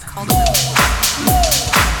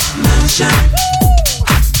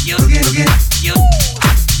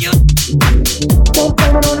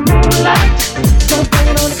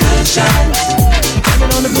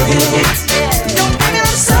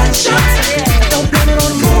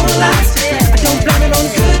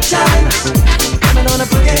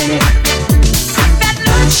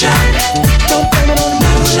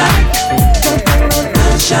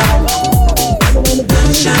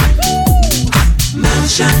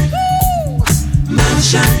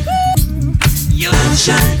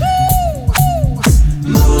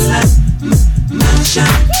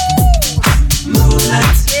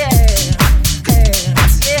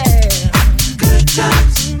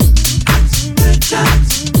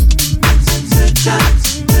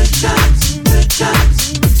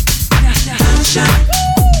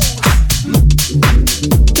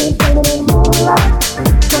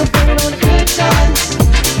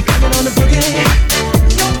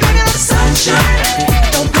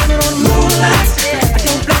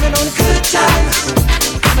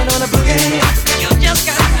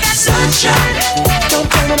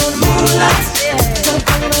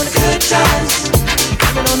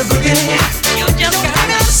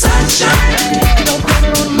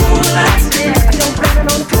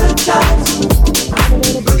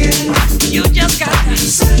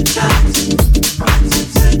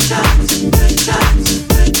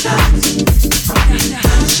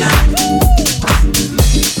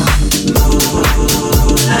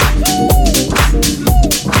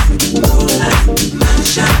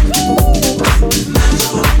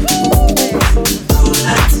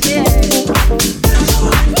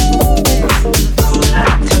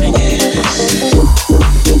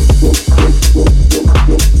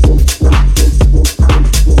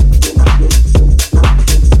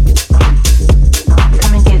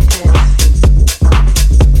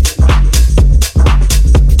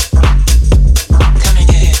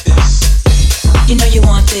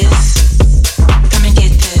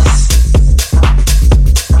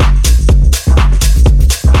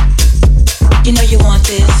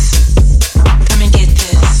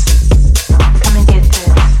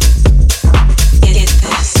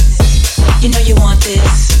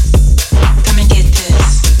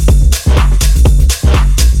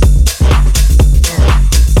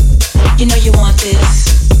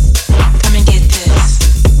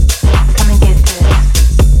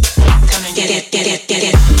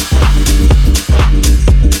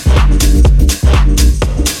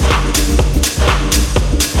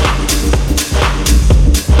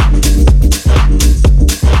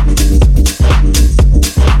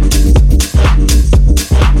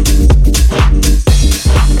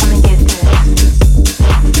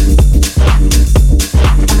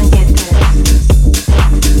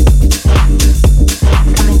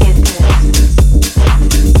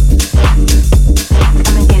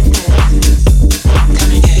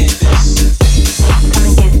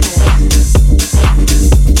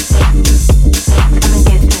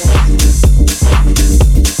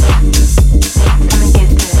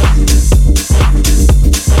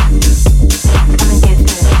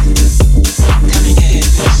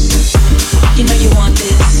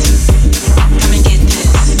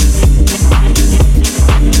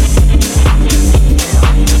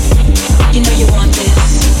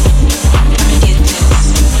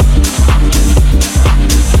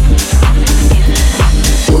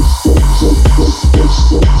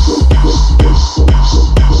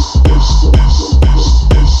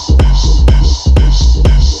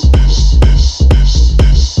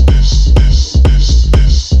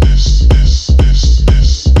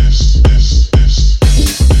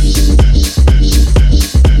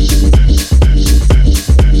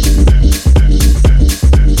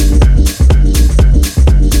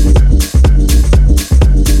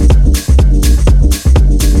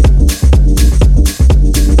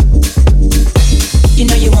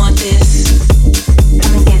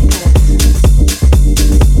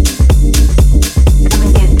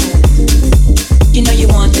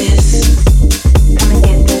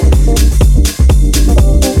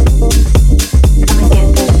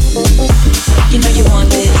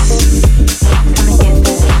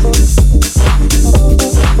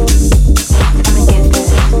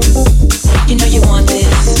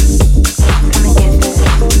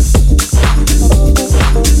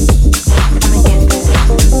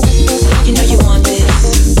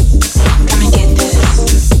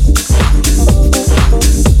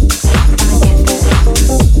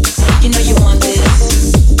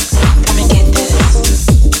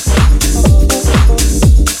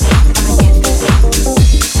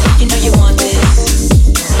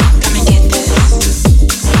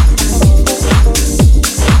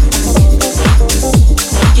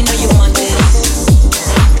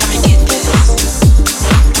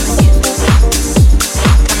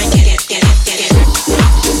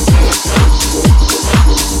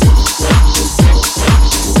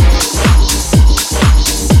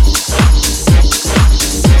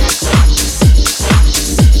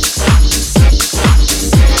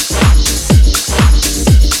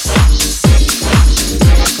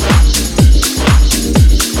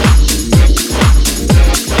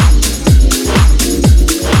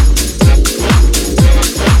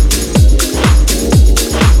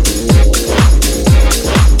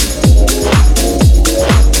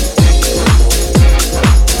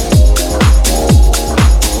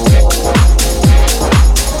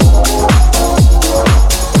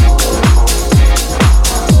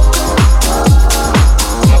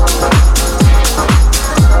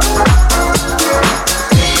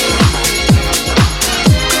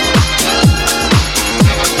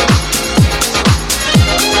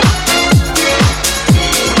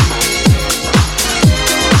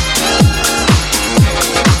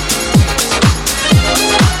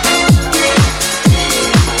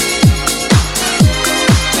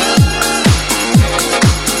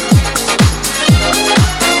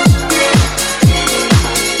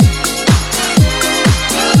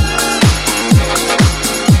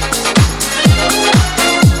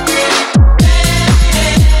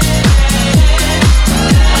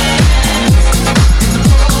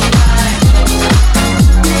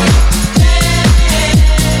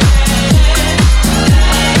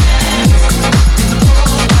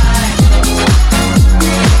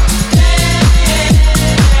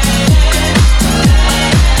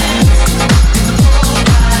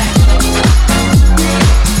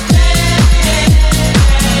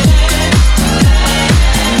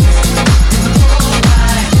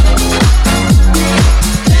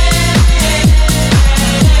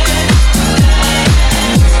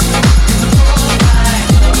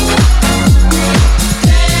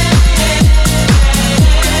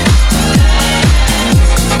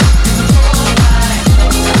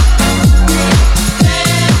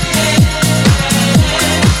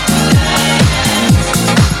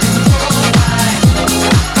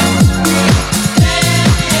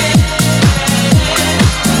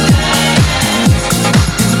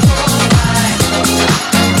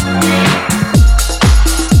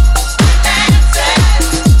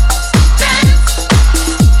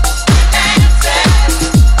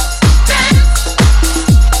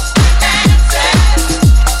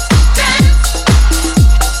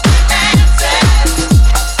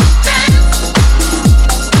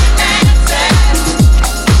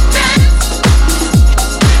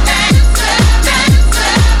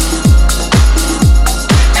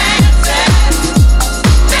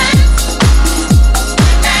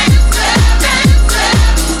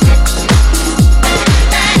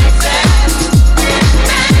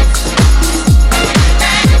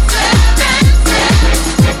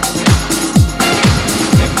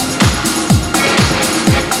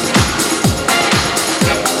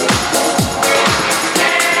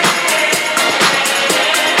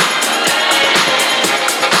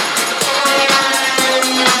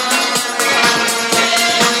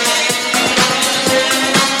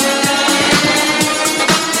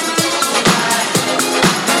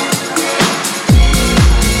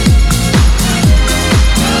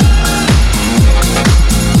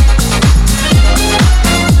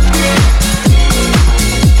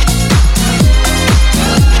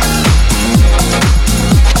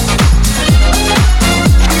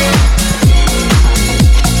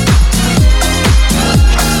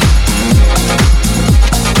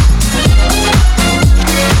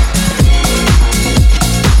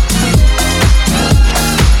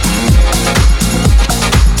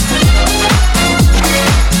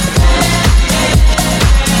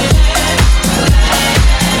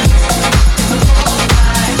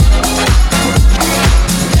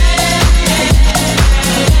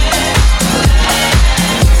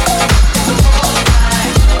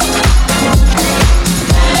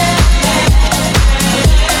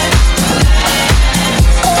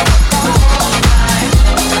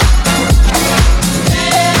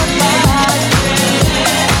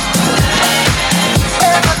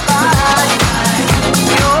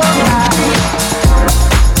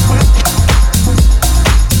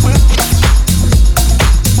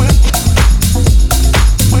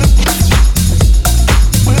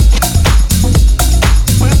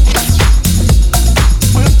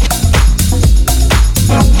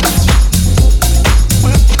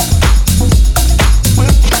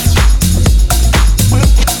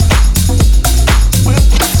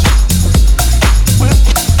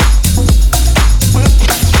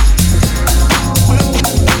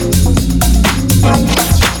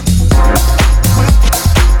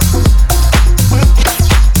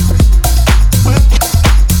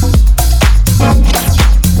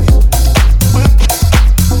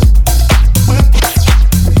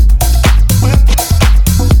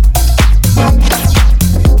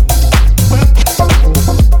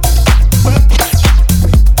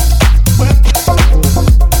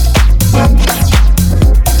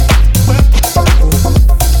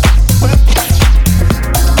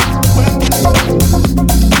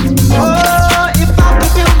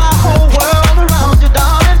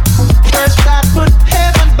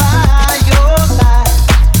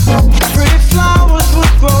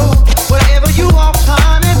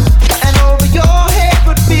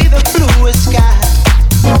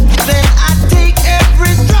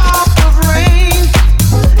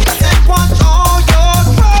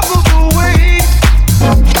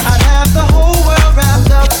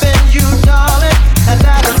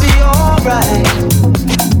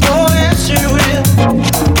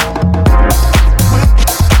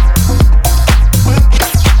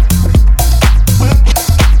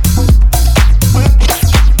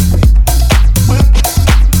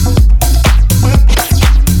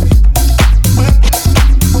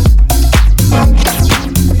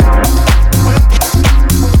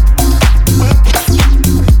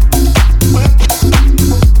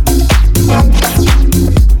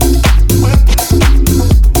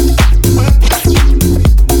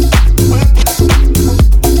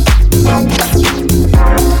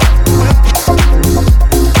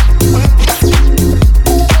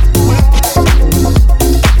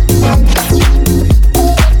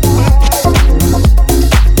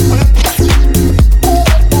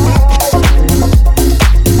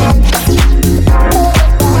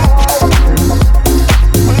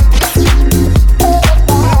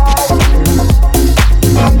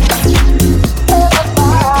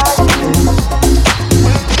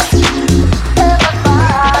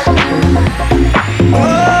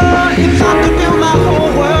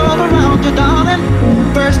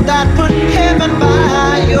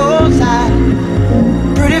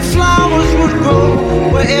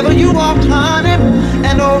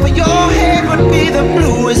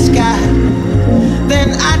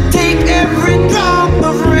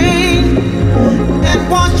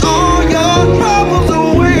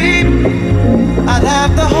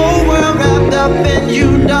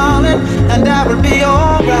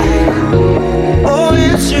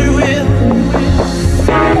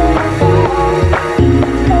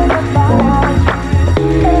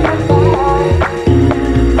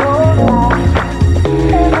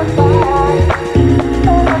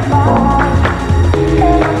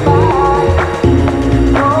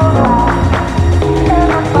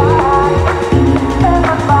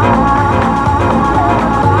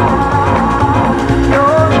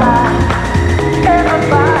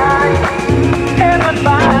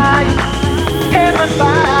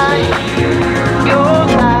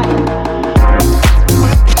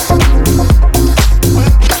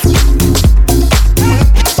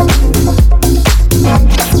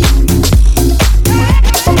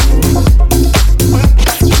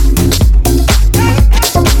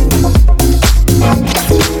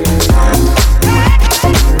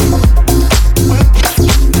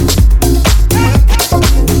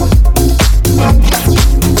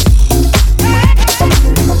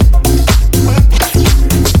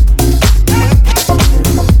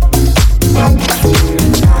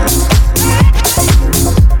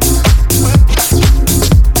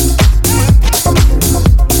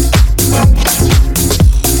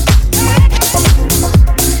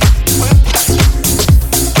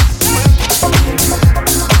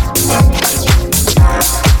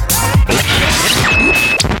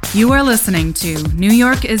 You are listening to New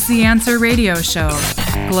York is the Answer radio show,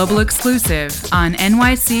 global exclusive on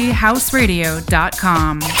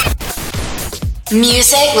nychouseradio.com.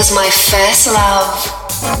 Music was my first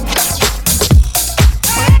love.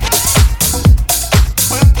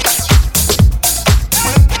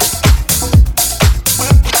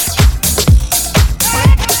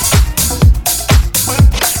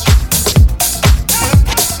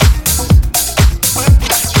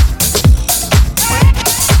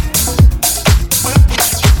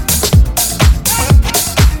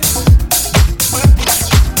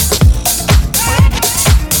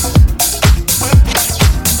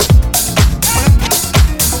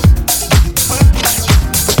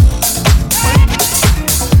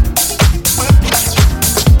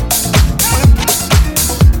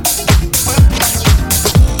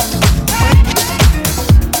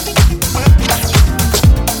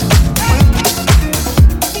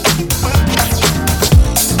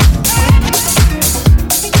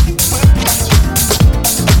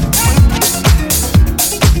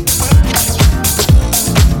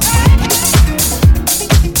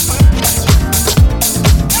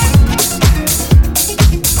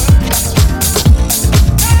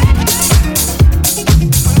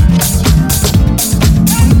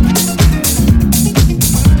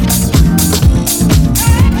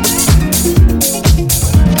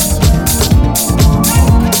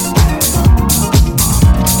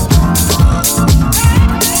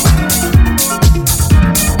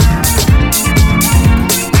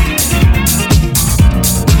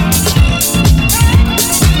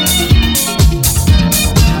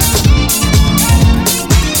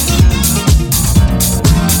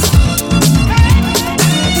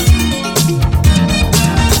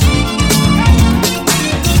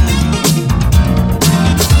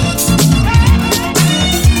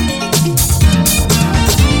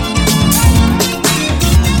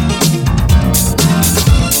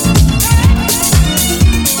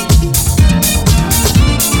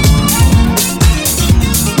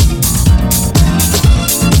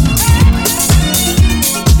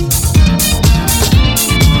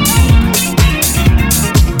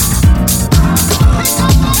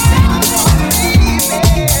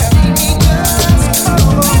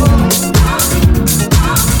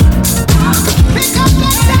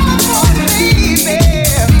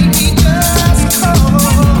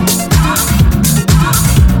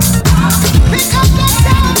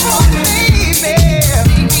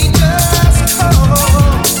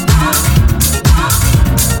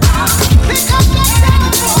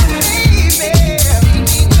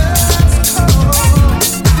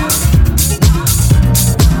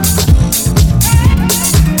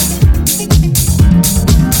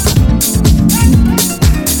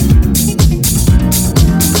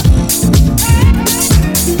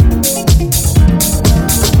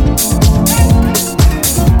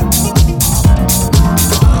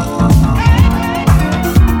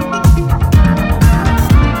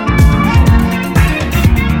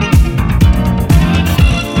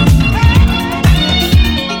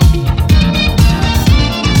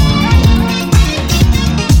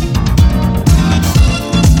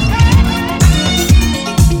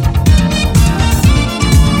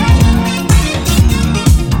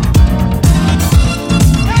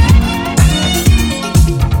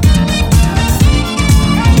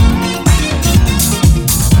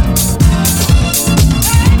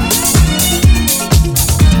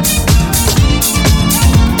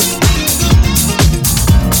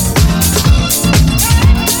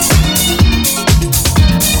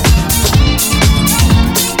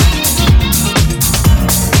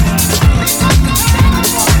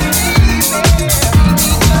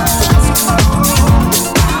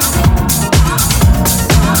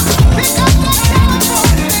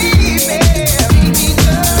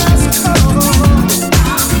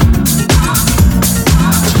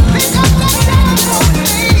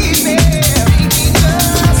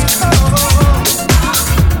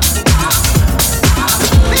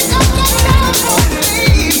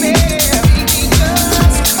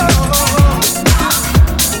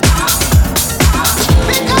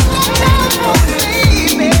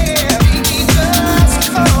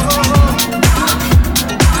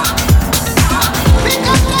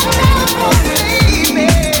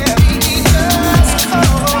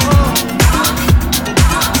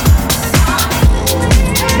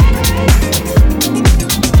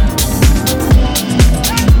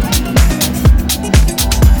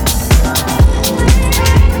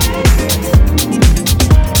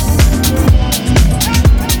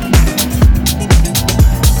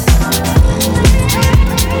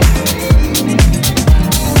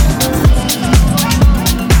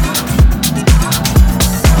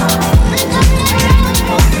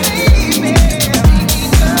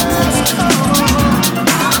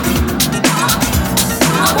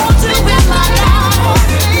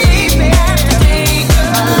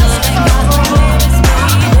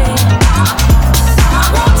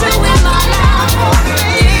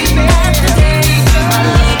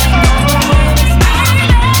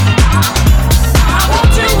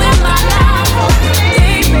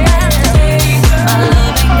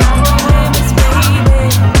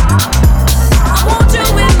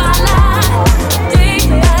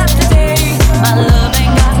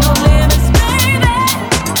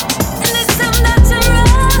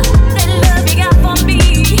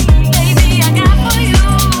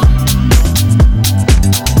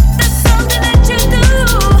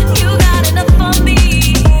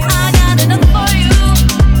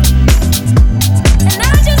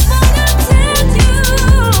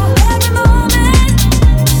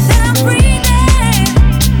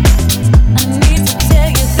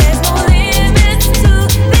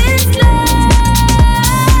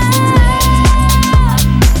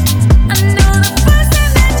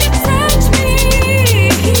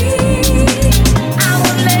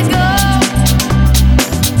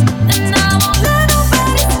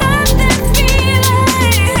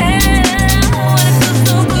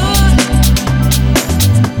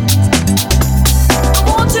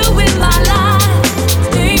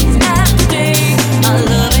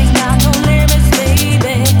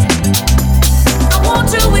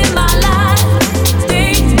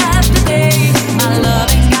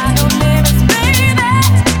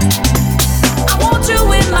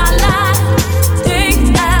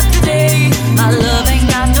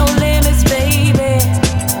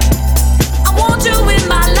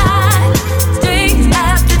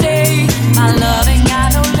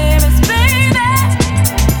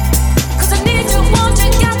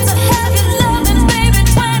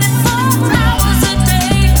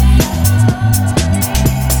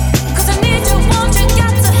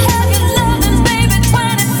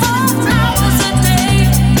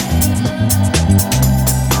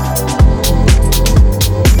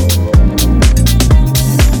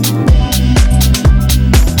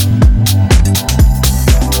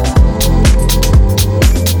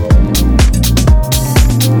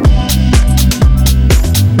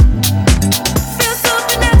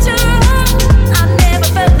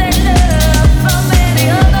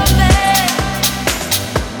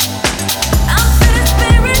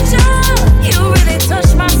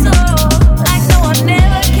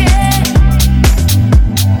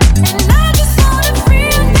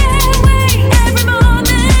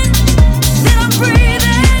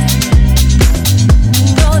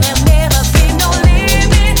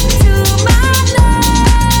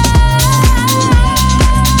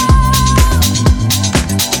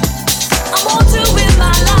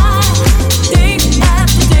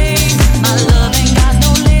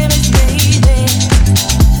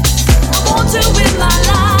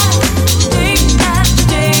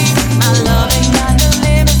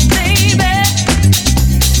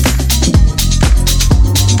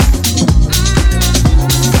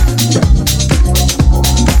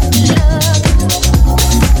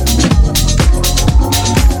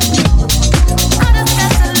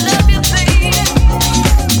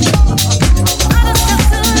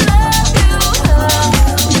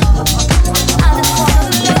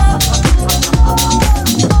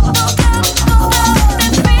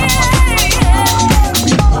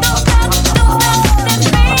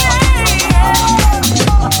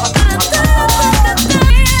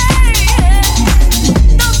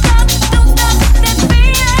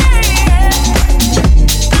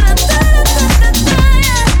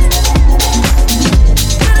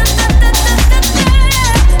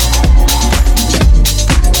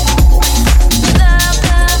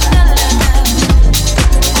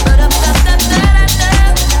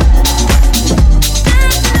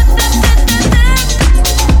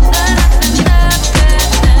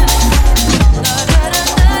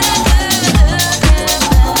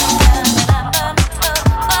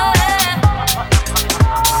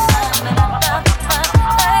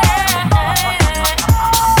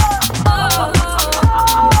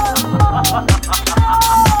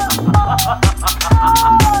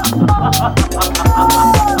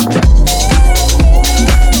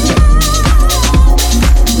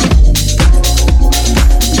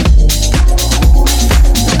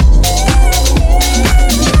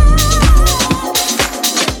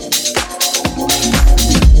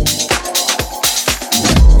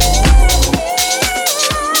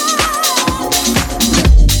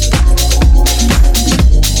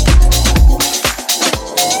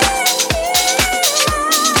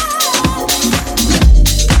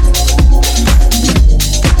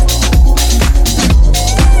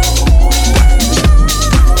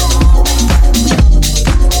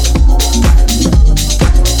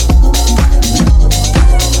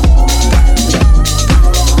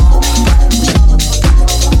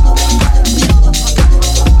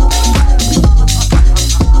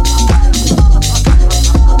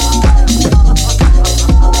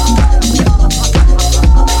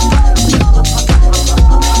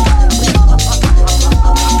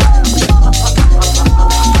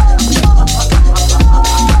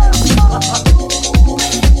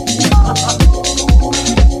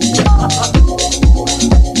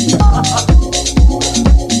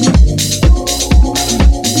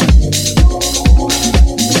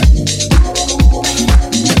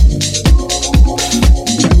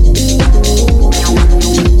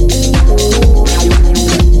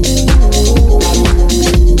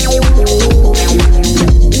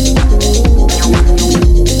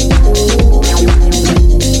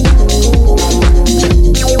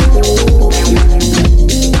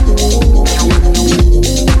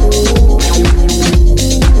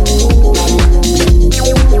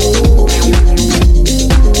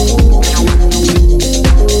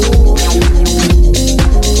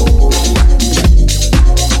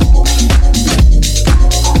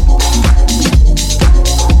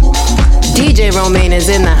 DJ Romaine is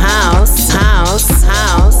in the house, house,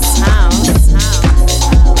 house, house, house.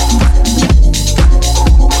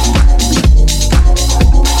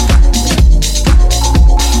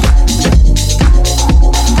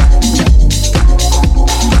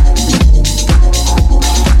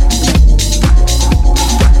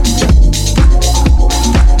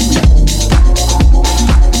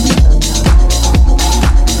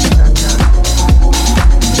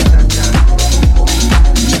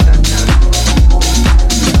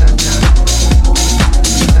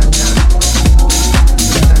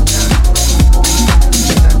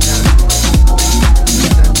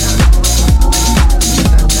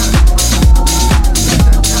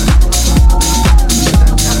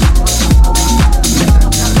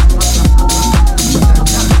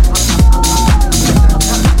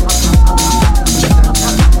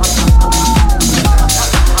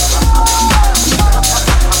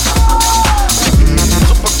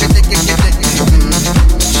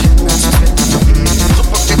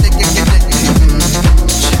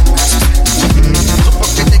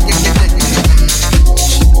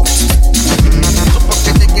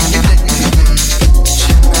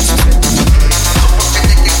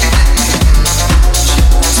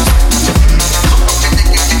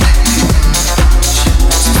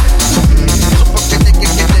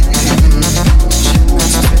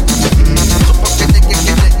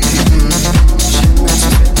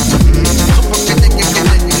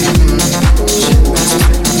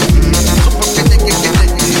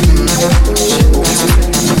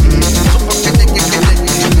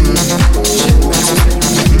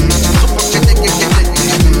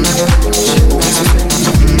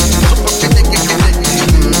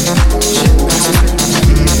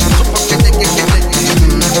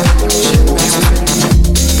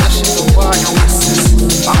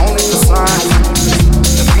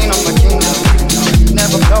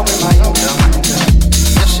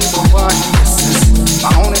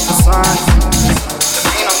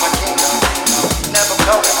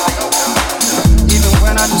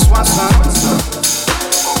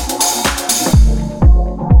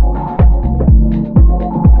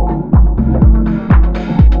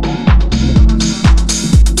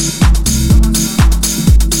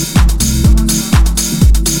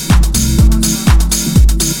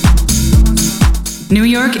 New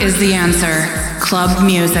York is the answer. Club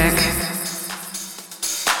music.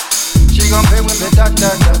 She gon' play with me, da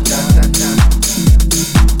da da da da da.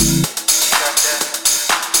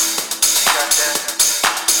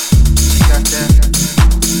 She got that.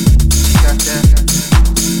 She got that.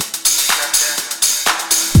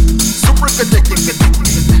 Super addicted.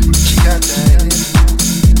 She got that.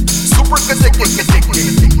 Super addicted.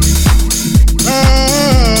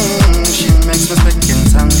 She makes me speak in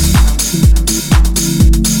tongues.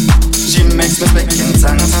 She makes me speak in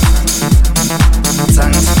tongues.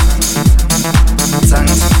 Tongues.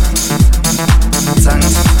 Tongues. Tongues.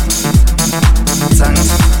 Tongues.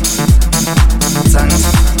 Tongues.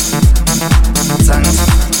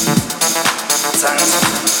 Tongues. Tongues.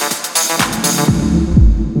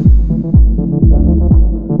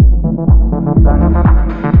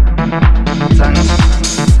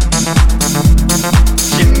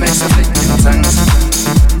 She makes me speak in tongues.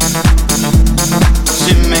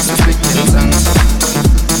 She makes me speak in tongues.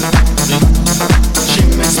 She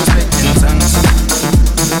makes me speak in tongues.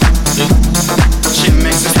 She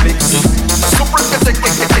makes me speak. Super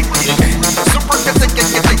addicted. Super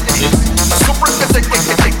addicted. Super addicted.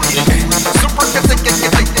 Super addicted.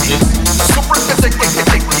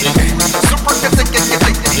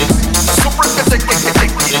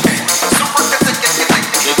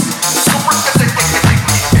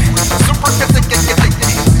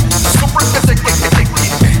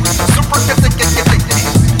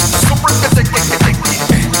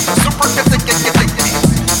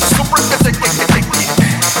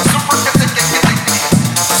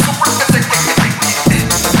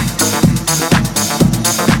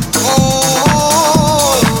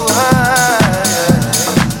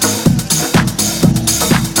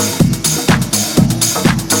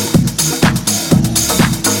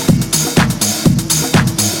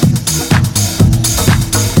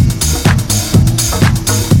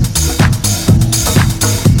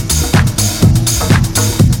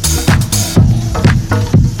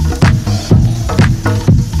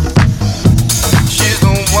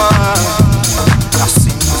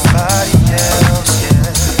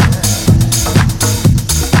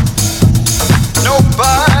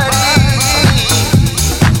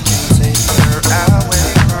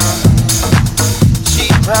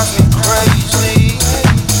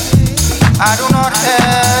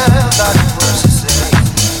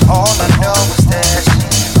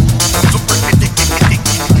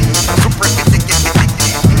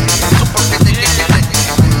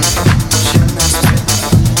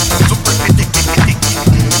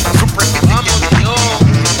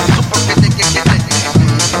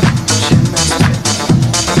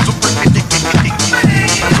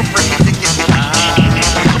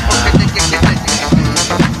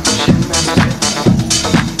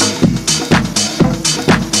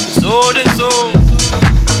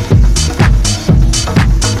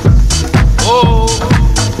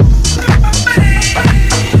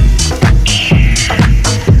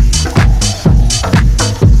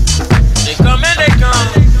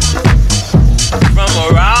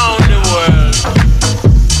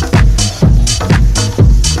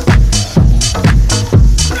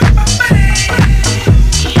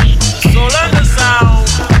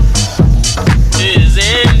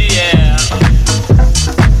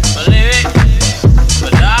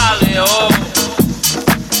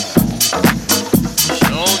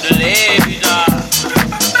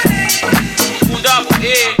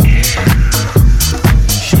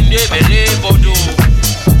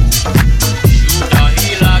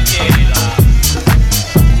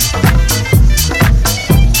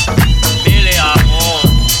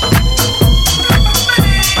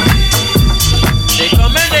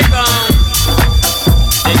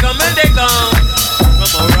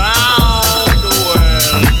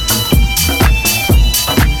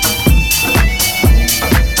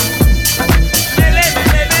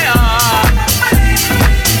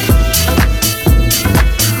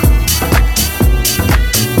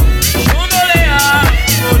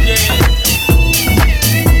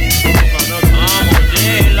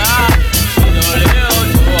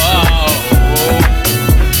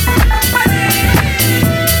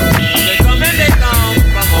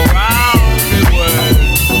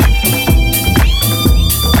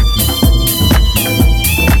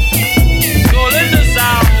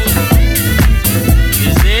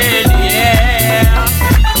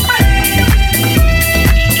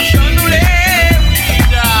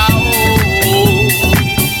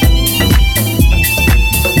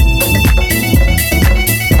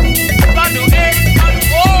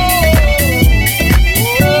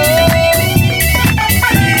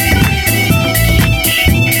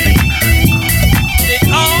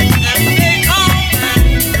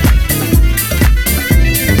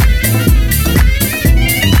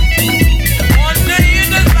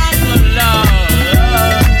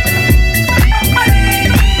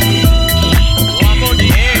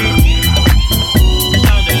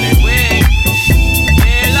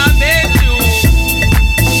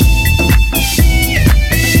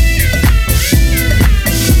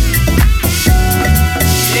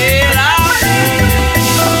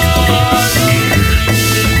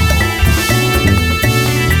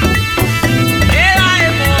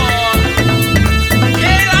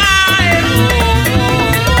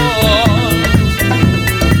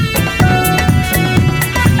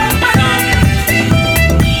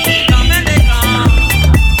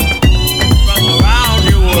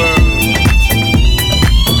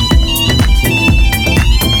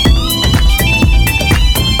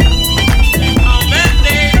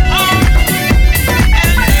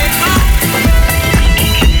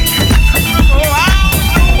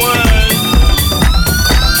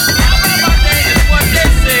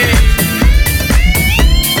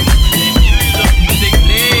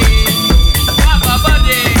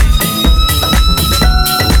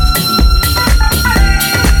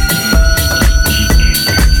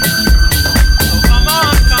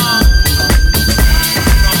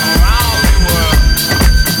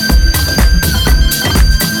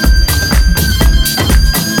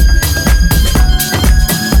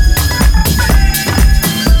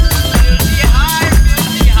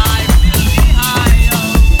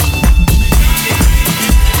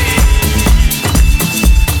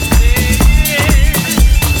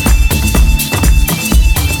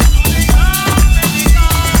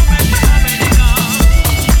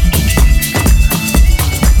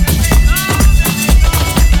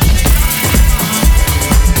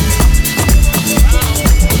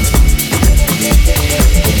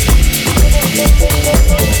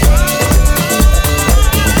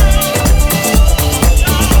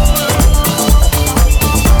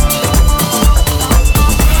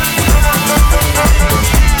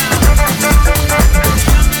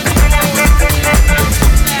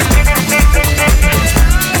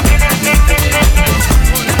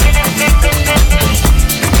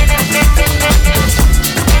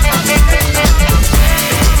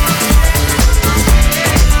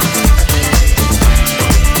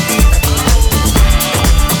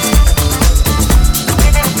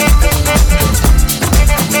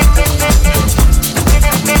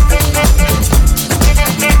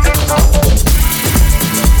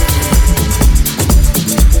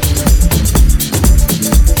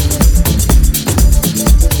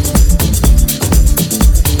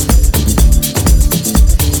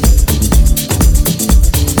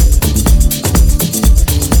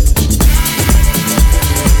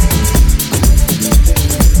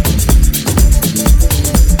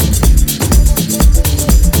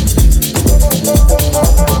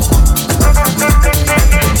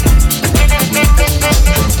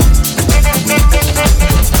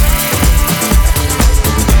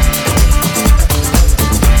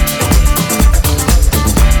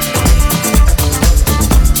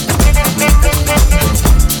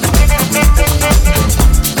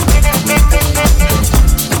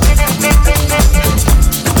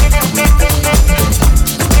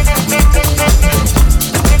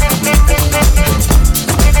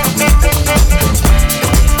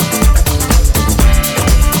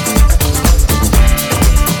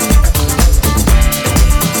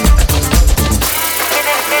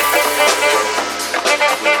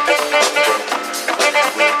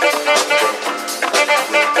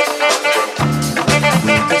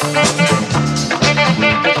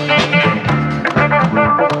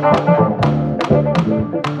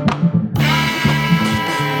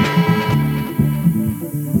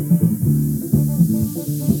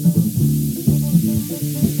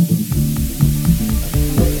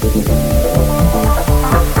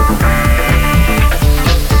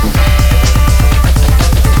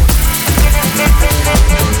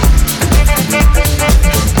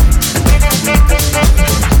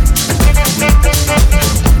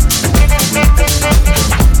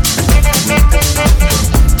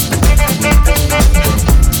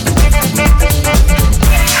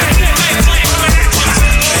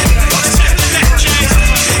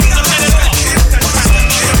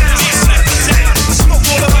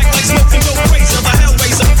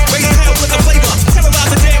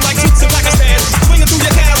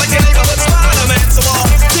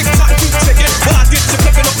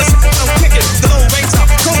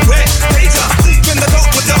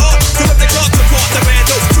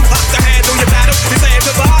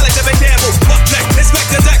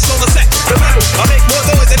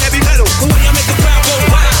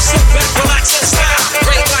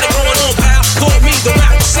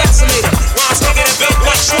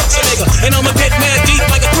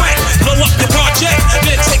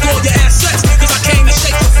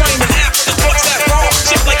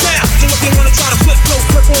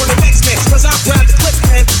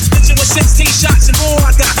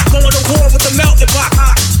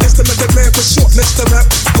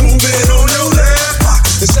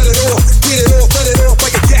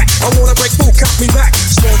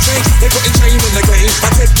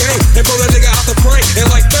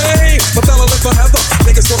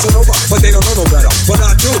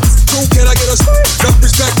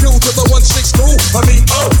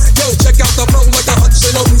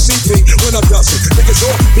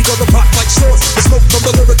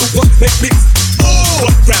 make me. Oh,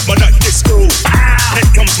 I grab my nut, get screwed. Here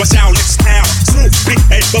comes my Shaolin style. Smooth, big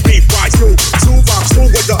head, but be wide, smooth. Smooth, I'm smooth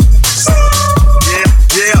with the.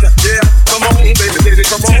 Yeah. Come on, baby,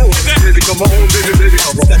 come on. Baby, come on, baby,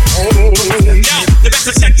 come on. Yo, you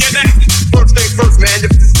better check your neck. First thing first, man.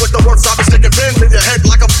 With the works, I'll be sticking pins in your head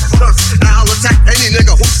like a nurse. I'll attack any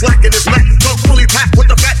nigga who's slacking his neck. Trunk fully packed with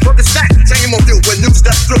the fat burger stack. Same on you when you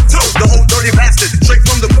step through. The old dirty bastard, straight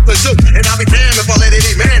from the Brooklyn Zoo. And I'll be damned if I let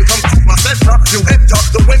any man come to my center. You enter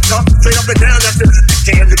the winter, straight up and down. That's it.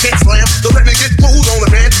 You can't slam. Don't let me get fooled on the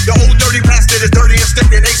man. The old dirty bastard is dirty and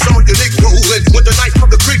sticking. They saw you, they rolling with the knife from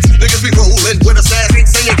the creek. Niggas be rolling with a sad beat,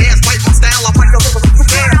 saying gas pipe my style. I fight the whole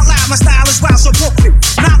out loud, my style is wild, so Brooklyn.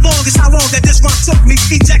 Not long is how long that this run took me.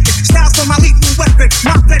 Ejected styles from my lethal weapon.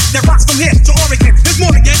 My pen that rocks from here to Oregon. There's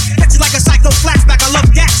more again. Hit you like a psycho flashback. I love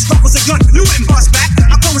gas. Fuck was a gun. You wouldn't bust back.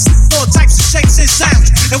 I'm going all types of shapes and sounds.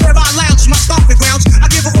 And where I lounge, my stomping grounds, I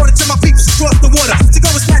give an order to my peeps across the water to go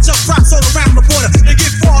and snatch up props all around the border and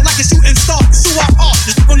get far like a shooting star. Pursue our art,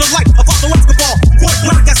 just on the light of Pablo Escobar. Point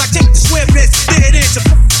blank as I take the square bits, stare it into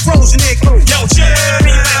frozen egg. Yo, chill,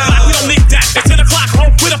 we don't need that. It's 10 o'clock,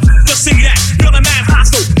 home, where the f*** see that? You're the man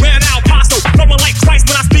hostile, ran out hostile. No one like Christ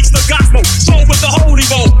when I speak the gospel. Soul with the holy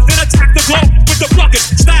bowl, then attack the globe with the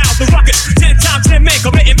ruckus. Style, the ruckus, 10 times 10 men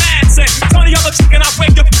committing mad sin. 20 other chicken, I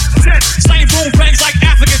break the 10. Same boom bangs like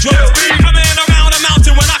African drums. Coming around a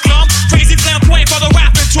mountain when I come. Crazy flamboyant for the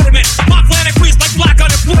rapping tournament. My plan increased like black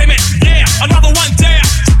unemployment. Yeah, another one there.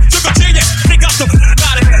 Took a genius, pick up the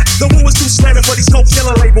out of here. The woo is too slamming for these coke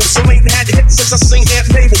killer labels. So ain't had to hit since I seen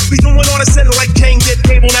Aunt Mabel. Be doing on the center like Kane did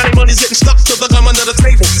cable. Now they money's getting stuck to the gum under the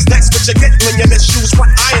table. That's what you get when you misuse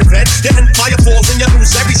what I invent. Your empire falls and you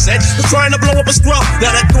lose every cent. We're trying to blow up a scrub.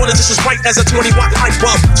 Now that door is just as bright as a 20-watt light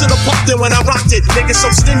bulb. Should've pumped it when I rocked it. Niggas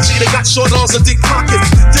so stingy they got short arms and deep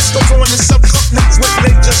pockets. Disco going in some cup niggas with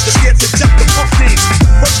me just to scared to death the pump these.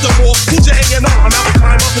 First of all, who's your A&R? I'm out to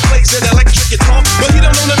climb up and plays an electric guitar. But he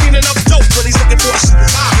don't know the meaning of dope when he's looking for a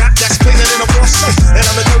superstar rap that's cleaner than a raw soap. And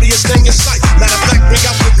I'm the dirtiest thing in sight. Matter of fact, bring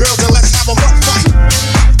out the girls and let's have a rough fight.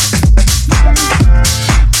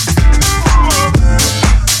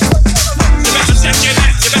 You better check your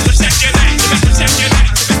neck, you better check your neck, you better check your neck.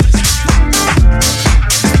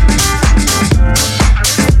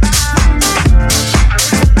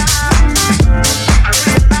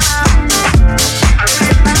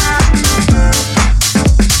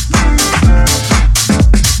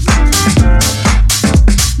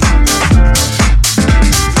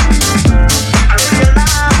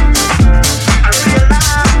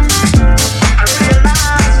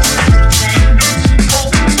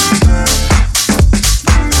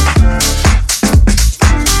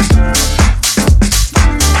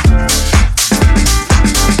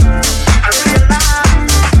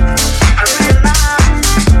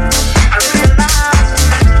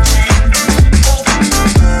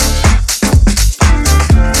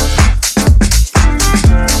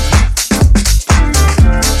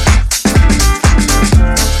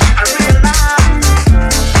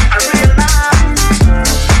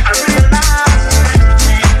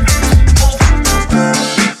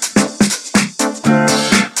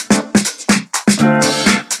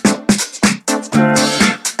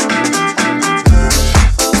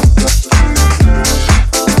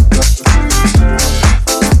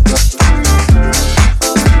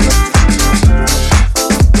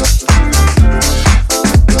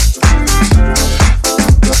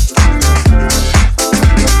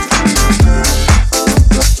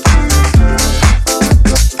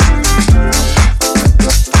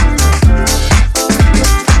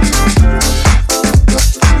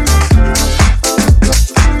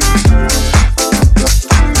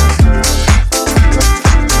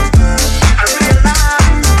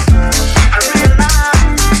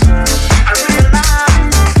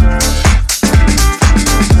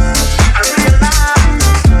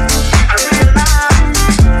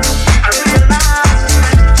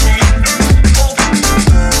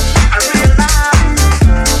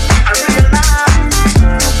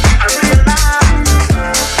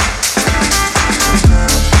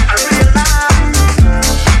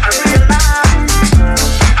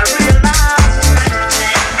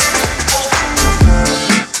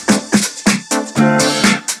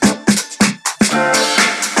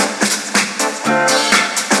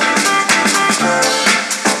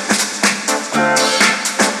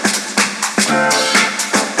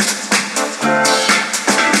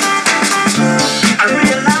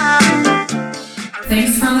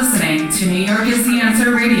 Thanks for listening to New York is the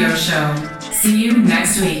Answer radio show. See you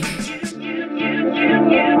next week.